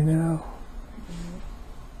destiny now. Mm-hmm.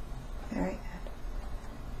 Very good.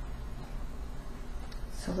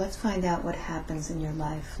 So let's find out what happens in your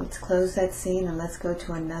life. Let's close that scene and let's go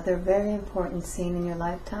to another very important scene in your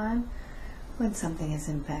lifetime when something has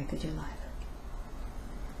impacted your life.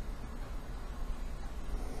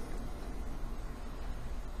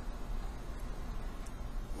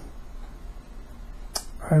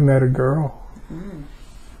 I met a girl. Mm.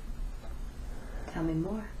 Tell me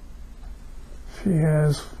more. She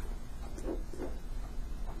has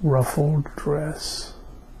ruffled dress.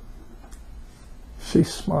 She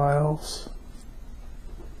smiles.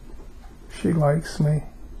 She likes me.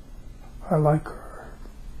 I like her.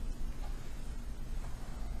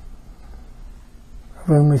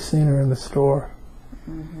 I've only seen her in the store.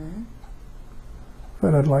 Mm-hmm.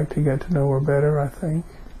 But I'd like to get to know her better, I think.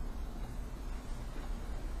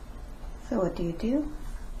 So what do you do?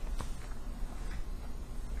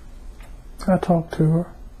 I talk to her.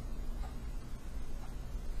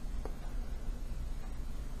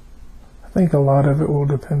 I think a lot of it will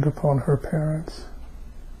depend upon her parents.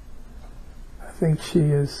 I think she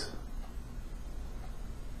is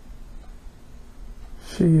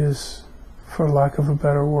for lack of a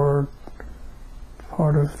better word,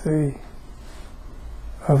 part of an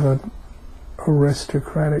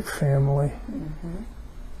aristocratic family. Mm-hmm.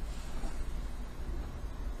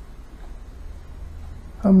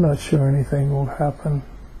 I'm not sure anything will happen,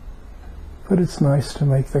 but it's nice to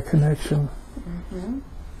make the connection. Mm-hmm.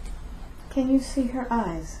 Can you see her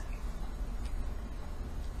eyes?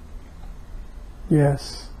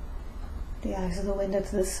 Yes. The eyes are the window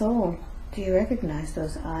to the soul. Do you recognize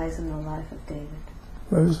those eyes in the life of David?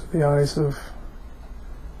 Those are the eyes of...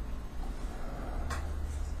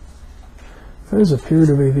 Those appear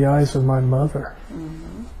to be the eyes of my mother.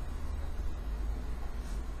 Mm-hmm.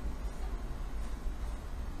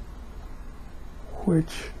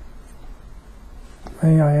 Which...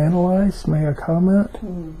 May I analyze? May I comment?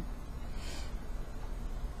 Mm.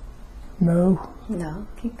 No? No,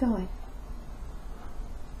 keep going.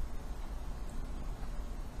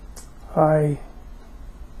 I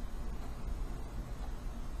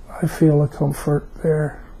feel a comfort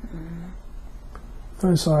there. Mm-hmm.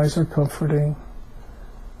 Those eyes are comforting.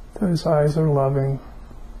 Those eyes are loving.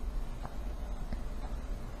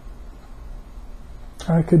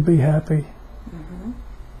 I could be happy. Mm-hmm.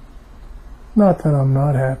 Not that I'm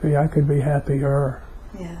not happy. I could be happier.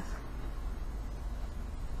 Yes.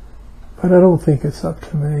 But I don't think it's up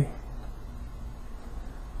to me.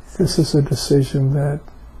 This is a decision that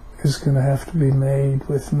is going to have to be made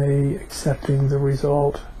with me accepting the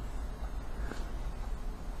result.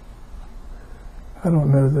 I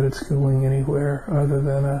don't know that it's going anywhere other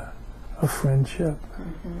than a friendship.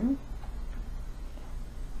 Mm-hmm.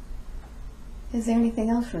 Is there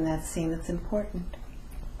anything else from that scene that's important?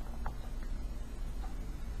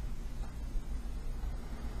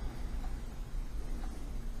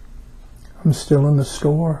 I'm still in the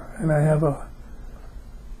store, and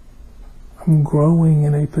I'm growing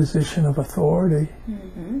in a position of authority.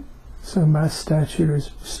 Mm-hmm. So my stature is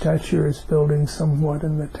building somewhat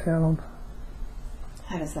in the town.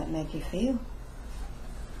 How does that make you feel?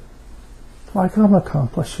 Like I'm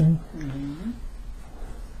accomplishing. Mm-hmm.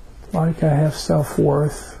 Like I have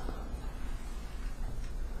self-worth.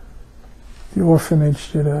 The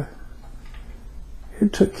orphanage it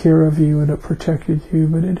took care of you and it protected you,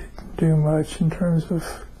 but it didn't do much in terms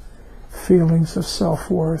of feelings of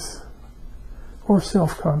self-worth or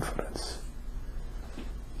self-confidence.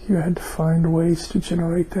 You had to find ways to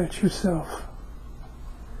generate that yourself.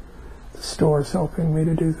 The store is helping me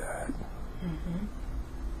to do that. Mm-hmm.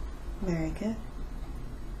 Very good.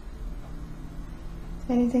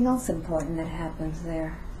 Anything else important that happens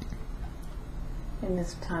there in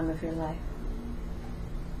this time of your life?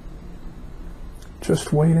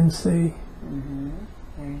 Just wait and see. Mm-hmm.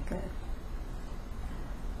 Very good.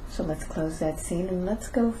 So let's close that scene and let's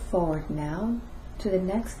go forward now to the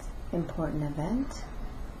next important event.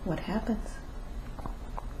 What happens?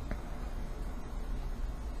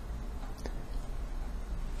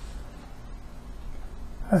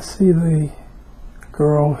 I see the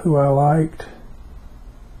girl who I liked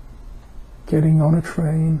getting on a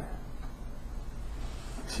train.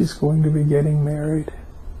 She's going to be getting married.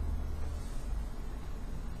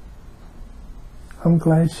 I'm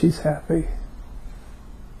glad she's happy.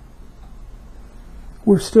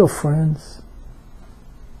 We're still friends.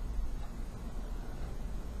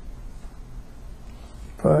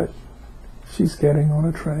 But she's getting on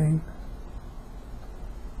a train.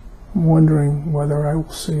 I'm wondering whether I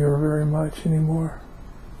will see her very much anymore.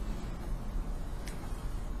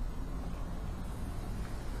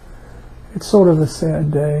 It's sort of a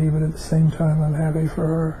sad day, but at the same time I'm happy for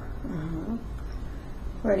her. Mm-hmm.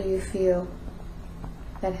 Where do you feel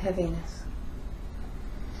that heaviness?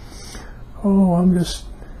 Oh, I'm just...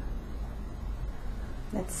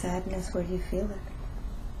 That sadness, where do you feel it?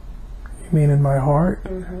 You mean in my heart?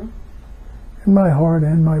 Mm-hmm. In my heart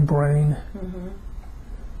and my brain. Mm-hmm.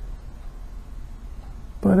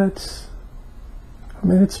 But it's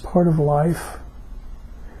part of life.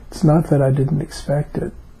 It's not that I didn't expect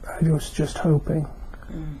it. I was just hoping.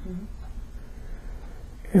 Mm-hmm.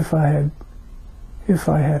 If I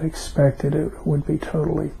had expected it, it would be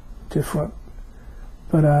totally different.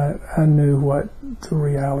 But I knew what the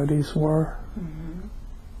realities were. Mm-hmm.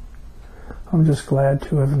 I'm just glad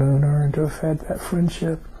to have known her and to have had that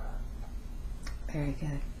friendship. Very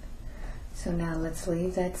good. So now let's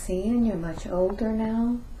leave that scene, and you're much older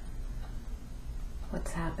now.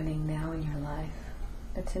 What's happening now in your life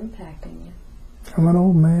that's impacting you? I'm an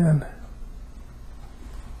old man.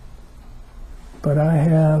 But I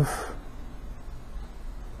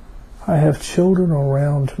have children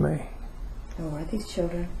around me. Who are these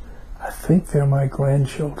children? I think they're my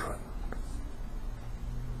grandchildren.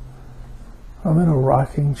 I'm in a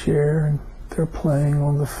rocking chair, and They're playing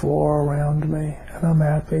on the floor around me, and I'm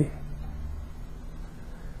happy.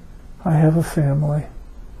 I have a family.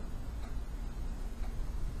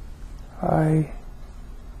 I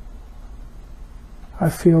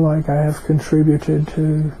feel like I have contributed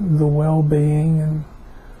to the well-being and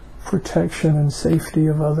protection and safety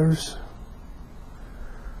of others,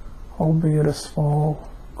 albeit a small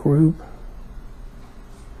group.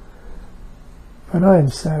 But I am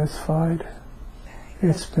satisfied.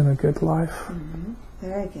 It's been a good life. Mm-hmm.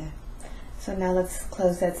 Very good. So now let's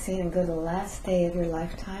close that scene and go to the last day of your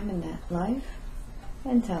lifetime in that life,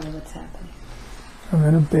 and tell me what's happening. I'm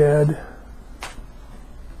in a bed,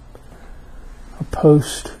 a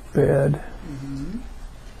post bed,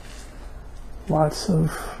 lots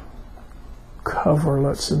of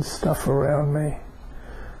coverlets and stuff around me,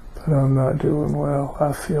 but I'm not doing well.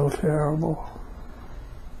 I feel terrible.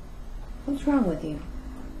 What's wrong with you?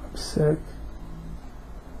 I'm sick.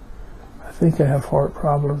 I think I have heart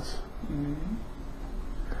problems.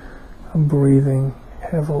 I'm breathing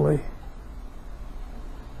heavily.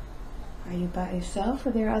 Are you by yourself, or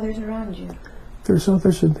are there others around you? There's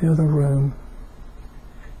others in the other room.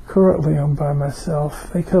 Currently I'm by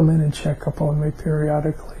myself. They come in and check up on me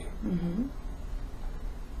periodically.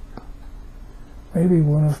 Maybe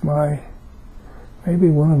one of my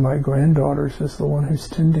granddaughters is the one who's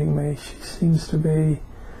tending me. She seems to be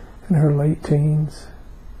in her late teens.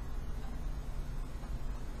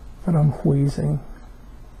 But I'm wheezing,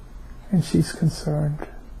 and she's concerned.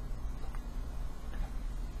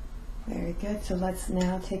 Very good. So let's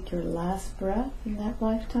now take your last breath in that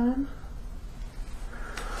lifetime.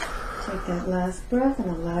 Take that last breath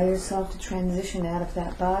and allow yourself to transition out of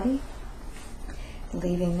that body,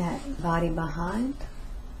 leaving that body behind.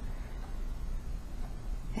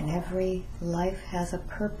 And every life has a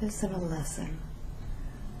purpose and a lesson.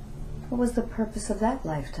 What was the purpose of that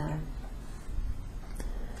lifetime?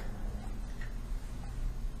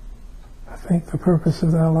 I think the purpose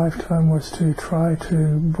of that lifetime was to try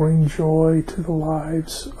to bring joy to the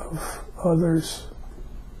lives of others.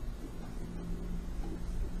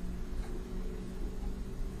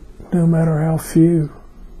 No matter how few,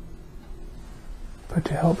 but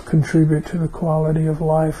to help contribute to the quality of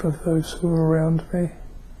life of those who are around me.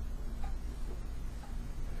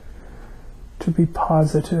 To be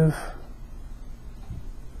positive,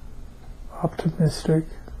 optimistic,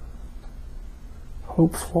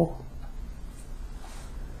 hopeful,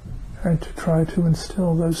 and to try to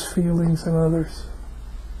instill those feelings in others.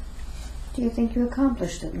 Do you think you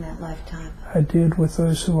accomplished it in that lifetime? I did with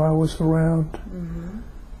those who I was around.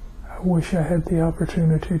 I wish I had the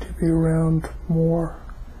opportunity to be around more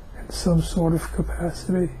in some sort of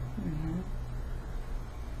capacity.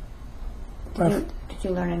 Did you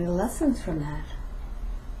learn any lessons from that?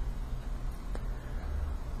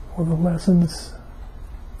 Well, the lessons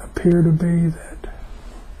appear to be that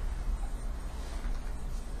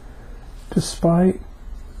despite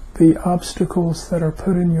the obstacles that are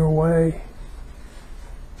put in your way,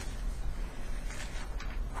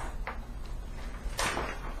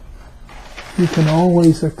 you can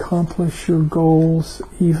always accomplish your goals,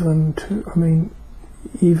 even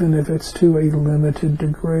if it's to a limited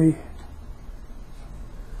degree.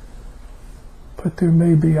 But there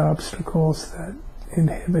may be obstacles that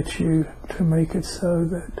inhibit you to make it so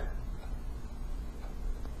that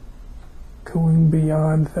going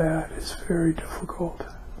beyond that is very difficult.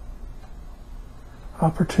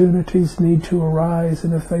 Opportunities need to arise,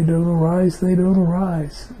 and if they don't arise, they don't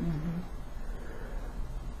arise.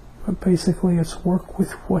 But basically it's work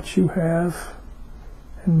with what you have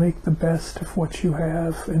and make the best of what you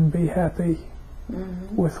have and be happy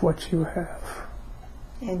with what you have.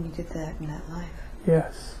 And you did that in that life.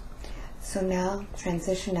 Yes. So now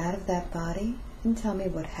transition out of that body and tell me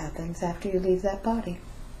what happens after you leave that body.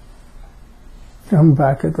 I'm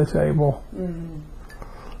back at the table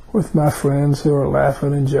with my friends who are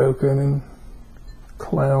laughing and joking and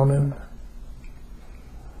clowning.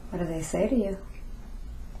 What do they say to you?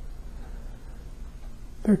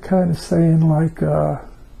 They're kind of saying like, I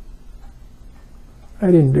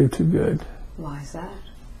didn't do too good. Why is that?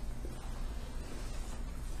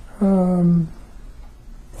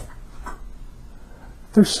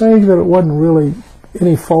 They're saying that it wasn't really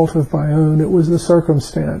any fault of my own, it was the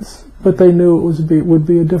circumstance. But they knew it would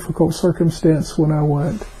be a difficult circumstance when I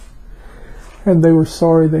went. And they were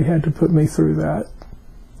sorry they had to put me through that.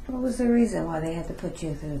 What was the reason why they had to put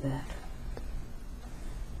you through that?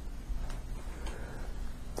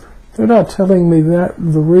 They're not telling me that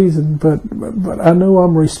the reason, but I know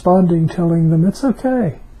I'm responding, telling them it's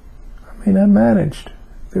okay. I mean, I managed.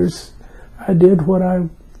 I did what I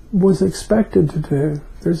was expected to do.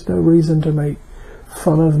 There's no reason to make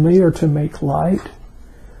fun of me or to make light.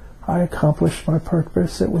 I accomplished my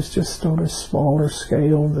purpose. It was just on a smaller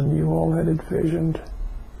scale than you all had envisioned.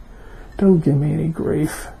 Don't give me any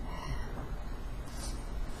grief.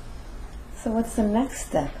 So what's the next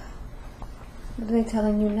step? What are they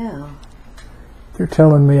telling you now? They're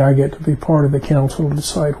telling me I get to be part of the council to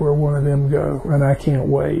decide where one of them go, and I can't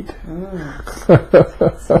wait.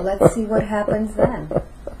 So let's see what happens then.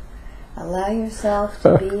 Allow yourself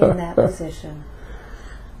to be in that position.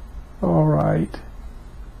 All right.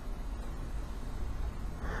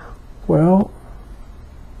 Well,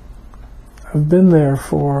 I've been there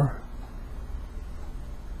for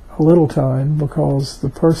a little time because the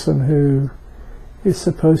person who is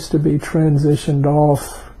supposed to be transitioned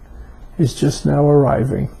off is just now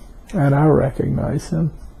arriving, and I recognize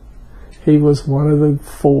him. He was one of the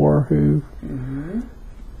 4 who,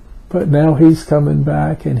 but now he's coming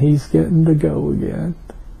back and he's getting to go again.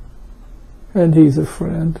 And he's a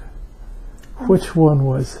friend. Which one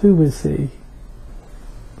was, who was he?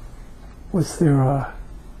 Was there a,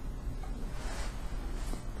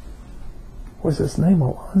 was his name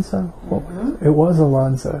Alonzo? What was it? It was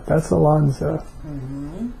Alonzo. That's Alonzo.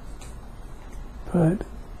 But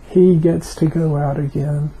he gets to go out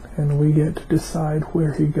again, and we get to decide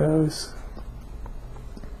where he goes.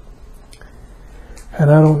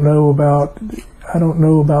 And I don't know about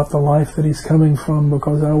the life that he's coming from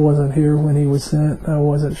because I wasn't here when he was sent. I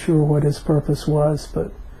wasn't sure what his purpose was,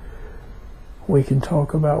 but we can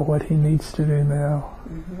talk about what he needs to do now.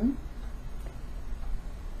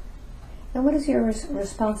 And what is your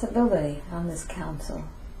responsibility on this council?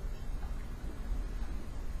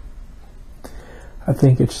 I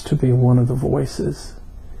think it's to be one of the voices.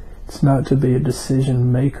 It's not to be a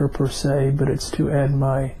decision maker per se, but it's to add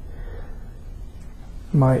my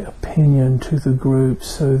opinion to the group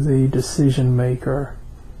so the decision maker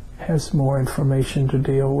has more information to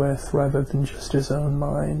deal with rather than just his own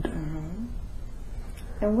mind.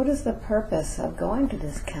 And what is the purpose of going to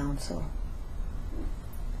this council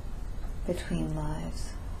between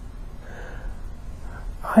lives?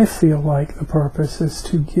 I feel like the purpose is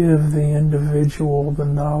to give the individual the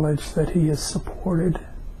knowledge that he is supported,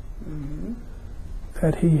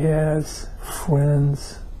 that he has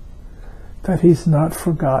friends, that he's not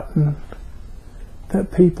forgotten,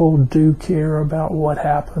 that people do care about what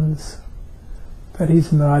happens, that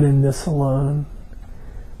he's not in this alone,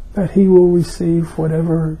 that he will receive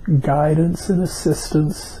whatever guidance and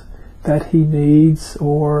assistance that he needs,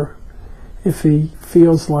 or if he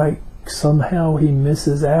feels like somehow he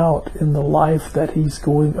misses out in the life that he's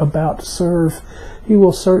going about to serve, he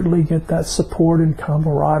will certainly get that support and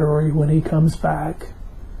camaraderie when he comes back.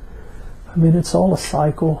 I mean, it's all a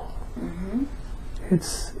cycle.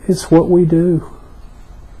 It's what we do.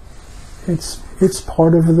 It's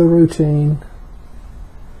part of the routine.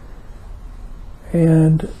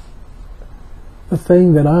 And the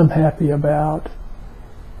thing that I'm happy about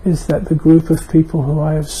is that the group of people who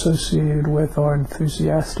I have associated with are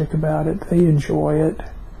enthusiastic about it. They enjoy it.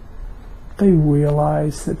 They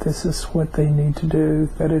realize that this is what they need to do,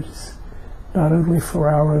 that it's not only for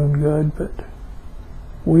our own good, but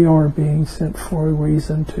we are being sent for a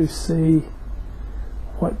reason to see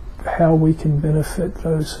how we can benefit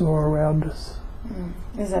those who are around us.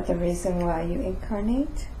 Is that the reason why you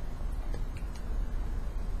incarnate?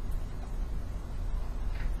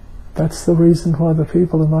 That's the reason why the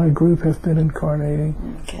people in my group have been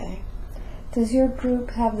incarnating. Okay. Does your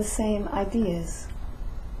group have the same ideas?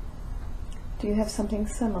 Do you have something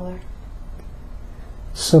similar?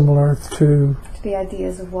 Similar to the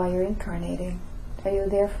ideas of why you're incarnating? Are you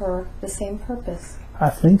there for the same purpose?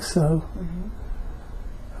 I think so.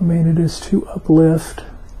 I mean, it is to uplift,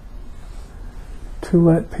 to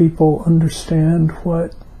let people understand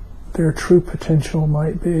what their true potential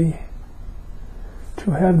might be,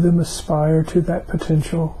 to have them aspire to that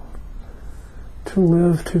potential, to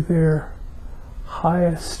live to their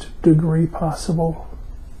highest degree possible,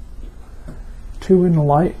 to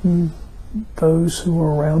enlighten those who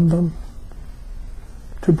are around them,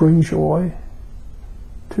 to bring joy,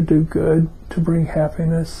 to do good, to bring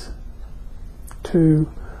happiness,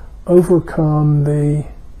 to overcome the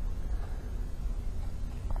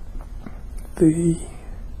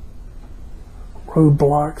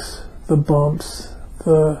roadblocks, the bumps,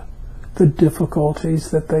 the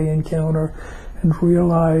difficulties that they encounter, and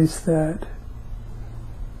realize that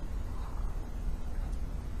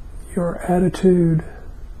your attitude,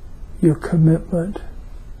 your commitment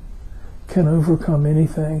can overcome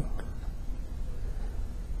anything,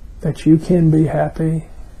 that you can be happy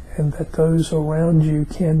and that those around you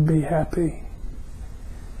can be happy,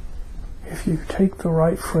 if you take the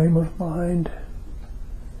right frame of mind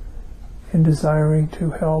in desiring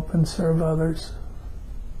to help and serve others.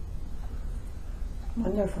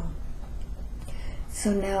 Wonderful.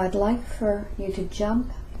 So now I'd like for you to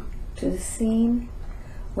jump to the scene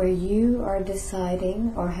where you are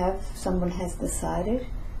deciding, or someone has decided,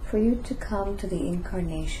 for you to come to the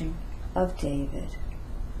incarnation of David.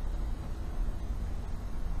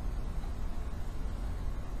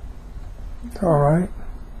 All right.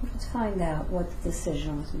 Let's find out what the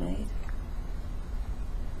decision was made.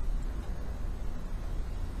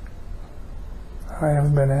 I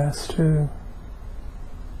have been asked to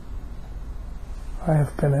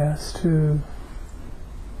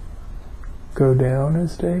go down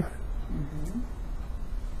as David. Mm-hmm.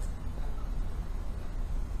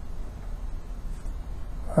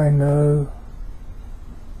 I know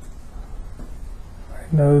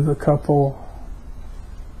the couple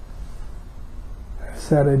has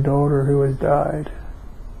had a daughter who has died.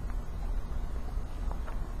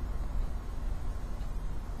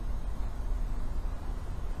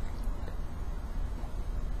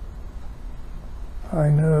 I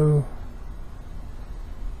know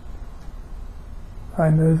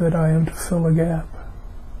that I am to fill a gap,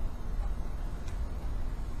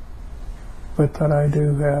 but that I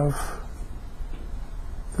do have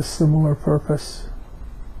the similar purpose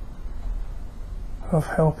of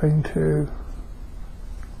helping to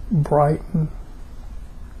brighten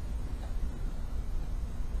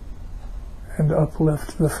and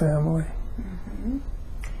uplift the family. Mm-hmm.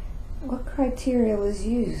 What criteria was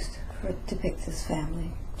used to pick this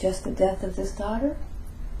family? Just the death of this daughter?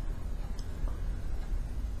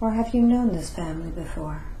 Or have you known this family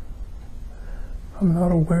before? I'm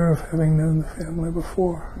not aware of having known the family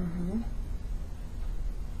before. Mm-hmm.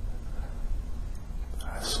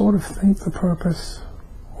 I sort of think the purpose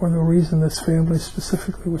or the reason this family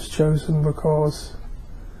specifically was chosen because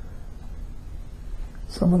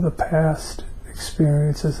some of the past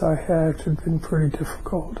experiences I had been pretty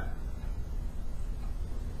difficult.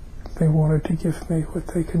 They wanted to give me what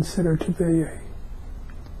they considered to be a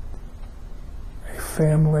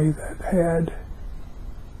family that had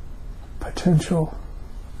potential,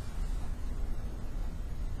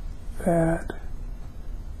 that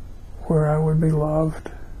where I would be loved,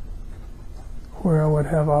 where I would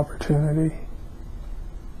have opportunity,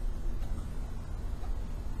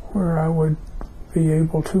 where I would be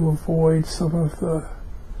able to avoid some of the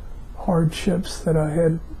hardships that I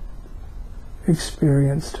had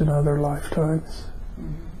experienced in other lifetimes.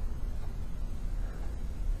 Mm-hmm.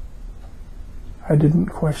 I didn't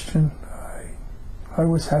question. I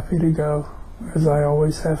was happy to go, as I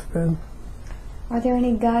always have been. Are there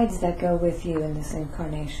any guides that go with you in this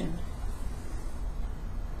incarnation?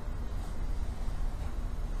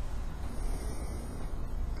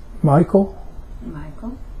 Michael,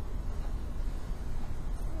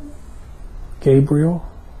 Gabriel,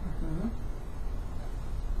 mm-hmm.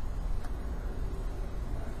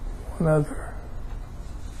 one other.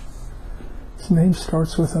 His name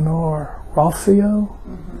starts with an R. Raphael?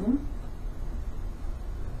 Mm-hmm.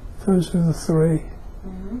 Those are the three.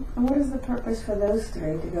 Mm-hmm. And what is the purpose for those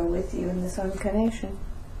three to go with you in this incarnation?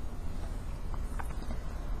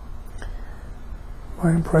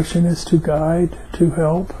 My impression is to guide, to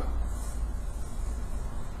help.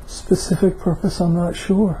 Specific purpose, I'm not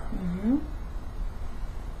sure. Mm-hmm.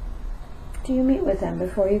 Do you meet with them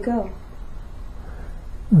before you go?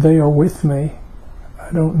 They are with me.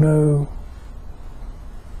 I don't know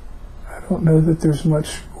that there's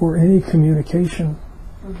much or any communication.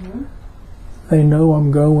 Mm-hmm. They know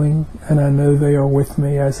I'm going, and I know they are with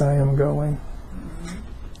me as I am going. Mm-hmm.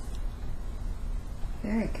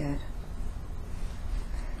 Very good.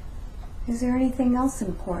 Is there anything else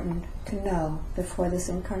important to know before this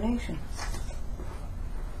incarnation?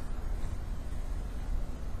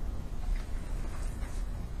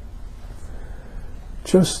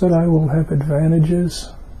 Just that I will have advantages,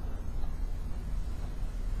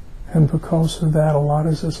 and because of that, a lot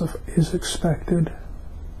is expected.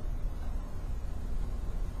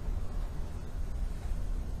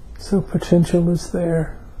 So potential is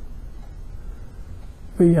there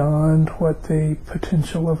beyond what the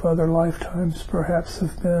potential of other lifetimes perhaps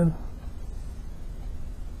have been.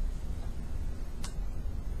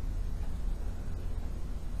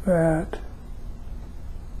 That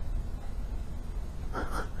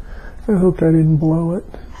I hoped I didn't blow it.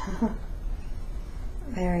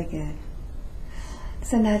 Very good.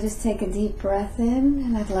 So now just take a deep breath in,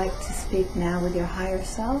 and I'd like to speak now with your higher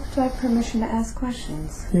self. Do I have permission to ask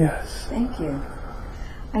questions? Yes. Thank you.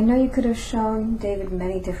 I know you could have shown David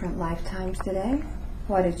many different lifetimes today.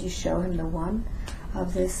 Why did you show him the one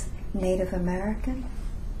of this Native American?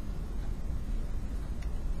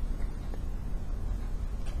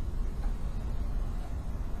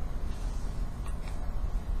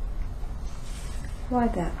 Why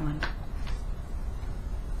that one?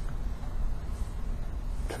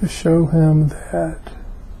 To show him that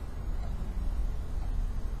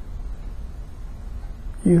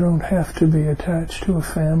you don't have to be attached to a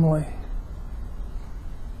family.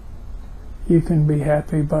 You can be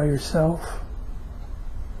happy by yourself,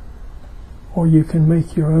 or you can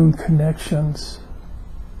make your own connections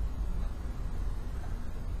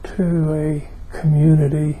to a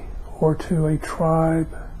community or to a tribe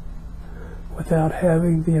without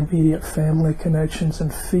having the immediate family connections,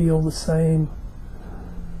 and feel the same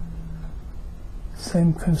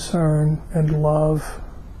concern and love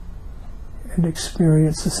and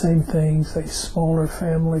experience the same things a smaller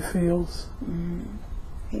family feels. Mm.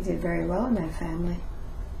 He did very well in that family.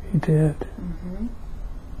 He did. Mm-hmm.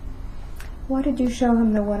 Why did you show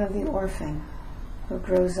him the one of the orphan who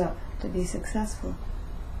grows up to be successful?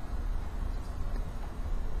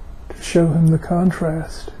 To show him the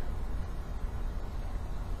contrast.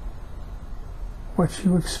 What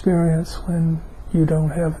you experience when you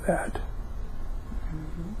don't have that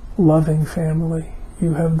loving family.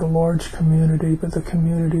 You have the large community, but the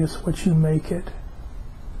community is what you make it.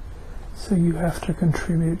 So you have to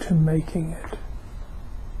contribute to making it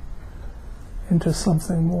into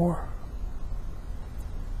something more.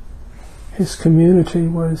 His community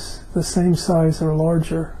was the same size or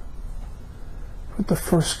larger, but the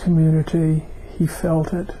first community, he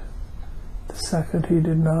felt it. The second, he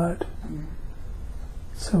did not.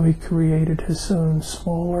 So he created his own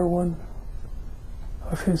smaller one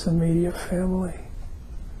of his immediate family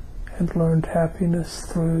and learned happiness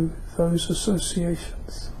through those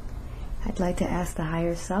associations. I'd like to ask the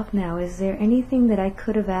higher self now, is there anything that I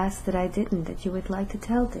could have asked that I didn't that you would like to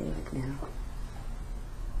tell David now?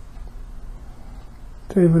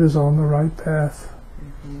 David is on the right path.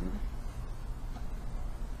 Mm-hmm.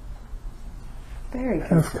 Very good.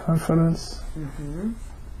 Have confidence. Mm-hmm.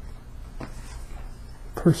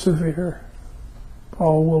 Persevere.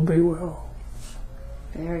 All will be well.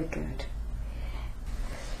 Very good.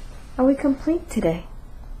 Are we complete today?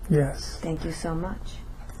 Yes. Thank you so much.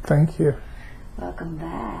 Thank you. Welcome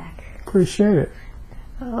back. Appreciate it.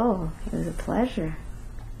 Oh, it was a pleasure.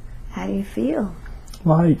 How do you feel?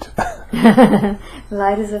 Light.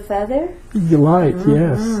 Light as a feather? Light,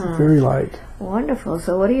 yes. Very light. Wonderful.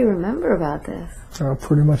 So what do you remember about this?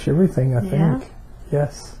 Pretty much everything, I Yeah? think.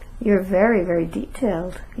 Yes. You're very, very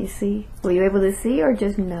detailed, you see. Were you able to see or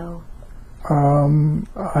just know?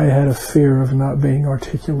 I had a fear of not being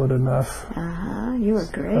articulate enough. Uh-huh. You were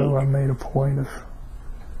great. So I made a point of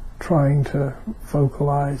trying to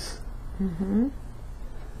vocalize. Mm-hmm.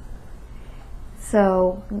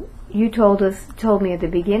 So you told me at the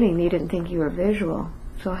beginning you didn't think you were visual.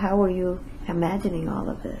 So how were you imagining all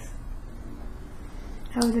of this?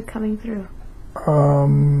 How was it coming through?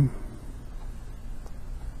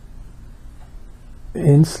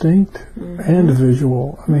 Instinct and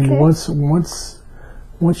visual. I mean, once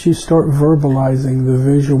you start verbalizing, the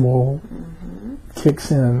visual kicks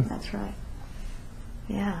in. That's right.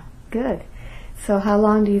 Yeah, good. So how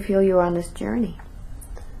long do you feel you were on this journey?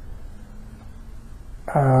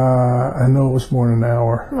 I know it was more than an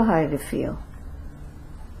hour. Well, how did it feel?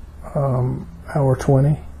 Hour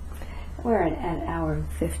 20. We're at hour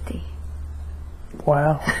 50.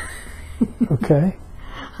 Wow. Okay.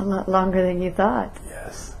 A lot longer than you thought.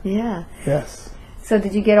 Yes. Yeah. Yes. So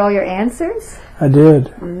did you get all your answers? I did.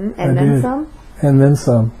 Mm-hmm. I And then did. some? And then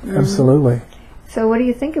some. Absolutely. So what do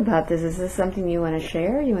you think about this? Is this something you want to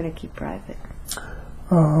share or you want to keep private?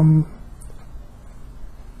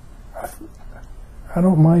 I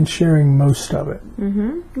don't mind sharing most of it.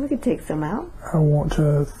 We could take some out. I want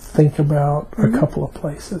to think about a couple of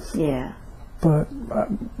places. Yeah. But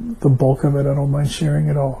the bulk of it, I don't mind sharing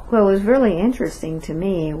at all. Well, what was really interesting to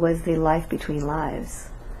me was the life between lives.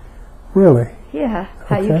 Really? Yeah.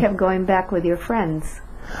 How you Okay. kept going back with your friends.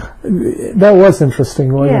 That was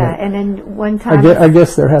interesting, wasn't Yeah, it? and then one time... I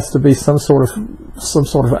guess there has to be some sort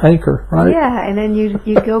of anchor, right? Yeah, and then you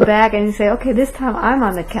go back and you say, okay, this time I'm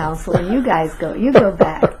on the council and you guys go. You go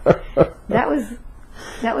back. That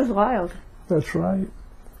was wild. That's right.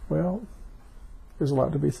 Well, there's a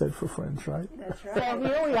lot to be said for friends, right? That's right. So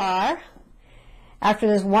here we are. After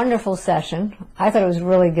this wonderful session, I thought it was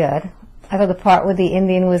really good. I thought the part with the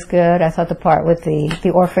Indian was good. I thought the part with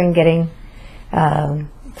the orphan getting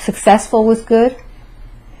successful was good.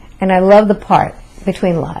 And I love the part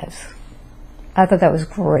between lives. I thought that was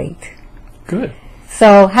great. Good.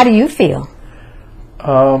 So how do you feel?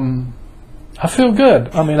 I I feel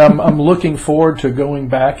good. I mean, I'm looking forward to going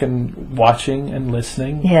back and watching and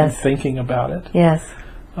listening and thinking about it. Yes.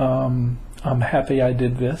 I'm happy I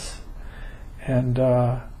did this, and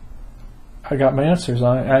I got my answers.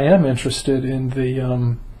 I am interested in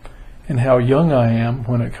the in how young I am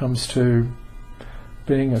when it comes to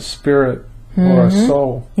being a spirit or a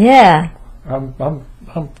soul. Yeah. I'm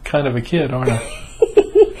kind of a kid, aren't I?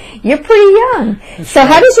 You're pretty young. So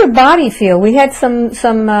how does your body feel? We had some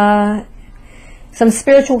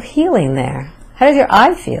spiritual healing there. How does your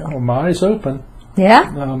eye feel? Well, my eye's open. Yeah?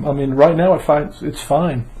 I mean, right now it's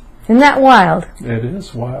fine. Isn't that wild? It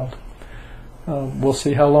is wild. We'll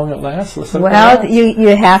see how long it lasts. Well,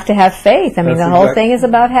 you have to have faith. I mean, the whole thing is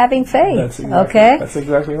about having faith. That's exactly, okay? That's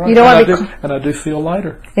exactly right. You don't and I do feel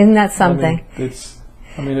lighter. Isn't that something?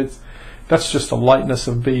 That's just a lightness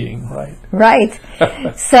of being, right? Right.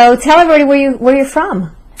 So tell everybody where you're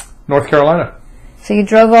from. North Carolina. So you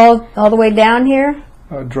drove all the way down here?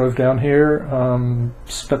 I drove down here,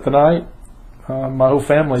 spent the night. My whole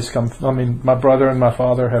family's come. I mean, my brother and my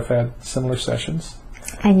father have had similar sessions.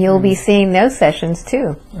 And you'll be seeing those sessions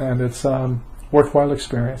too. And it's worthwhile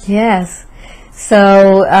experience. Yes.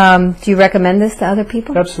 So do you recommend this to other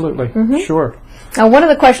people? Absolutely. Sure. Now, one of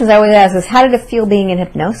the questions I always ask is, how did it feel being in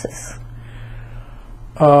hypnosis?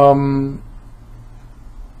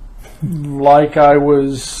 Like I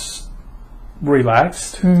was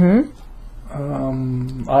relaxed. I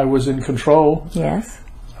was in control. Yes.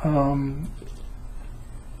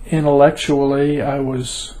 Intellectually, I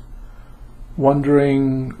was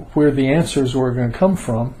wondering where the answers were going to come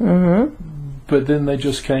from. But then they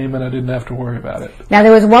just came and I didn't have to worry about it. Now,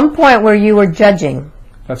 there was one point where you were judging.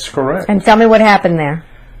 That's correct. And tell me what happened there.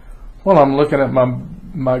 Well, I'm looking at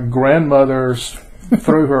my grandmother's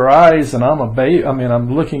through her eyes, and I'm a baby. I mean,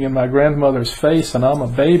 I'm looking in my grandmother's face, and I'm a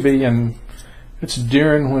baby, and it's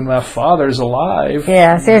during when my father's alive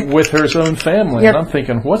with her own family. And I'm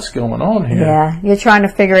thinking, what's going on here? Yeah, you're trying to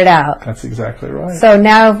figure it out. That's exactly right. So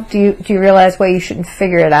now, do you realize why you shouldn't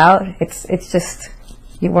figure it out? It's just,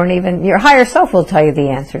 you weren't even, your higher self will tell you the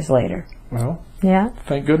answers later. Well, yeah.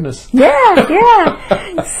 Thank goodness.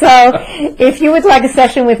 Yeah. So if you would like a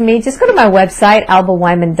session with me, just go to my website,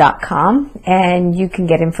 albaweinman.com, and you can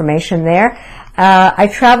get information there. I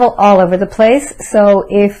travel all over the place, so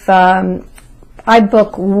if I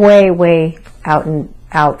book way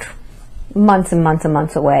out, months and months and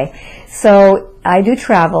months away. So I do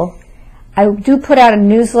travel. I do put out a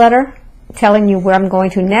newsletter telling you where I'm going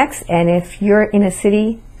to next, and if you're in a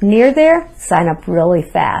city near there, sign up really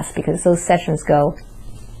fast because those sessions go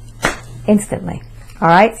instantly. All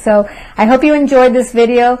right, so I hope you enjoyed this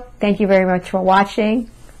video. Thank you very much for watching.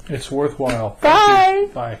 It's worthwhile. Bye.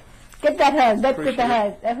 Bye. Get that hug. Let's get the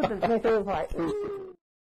hug. That's my favorite part.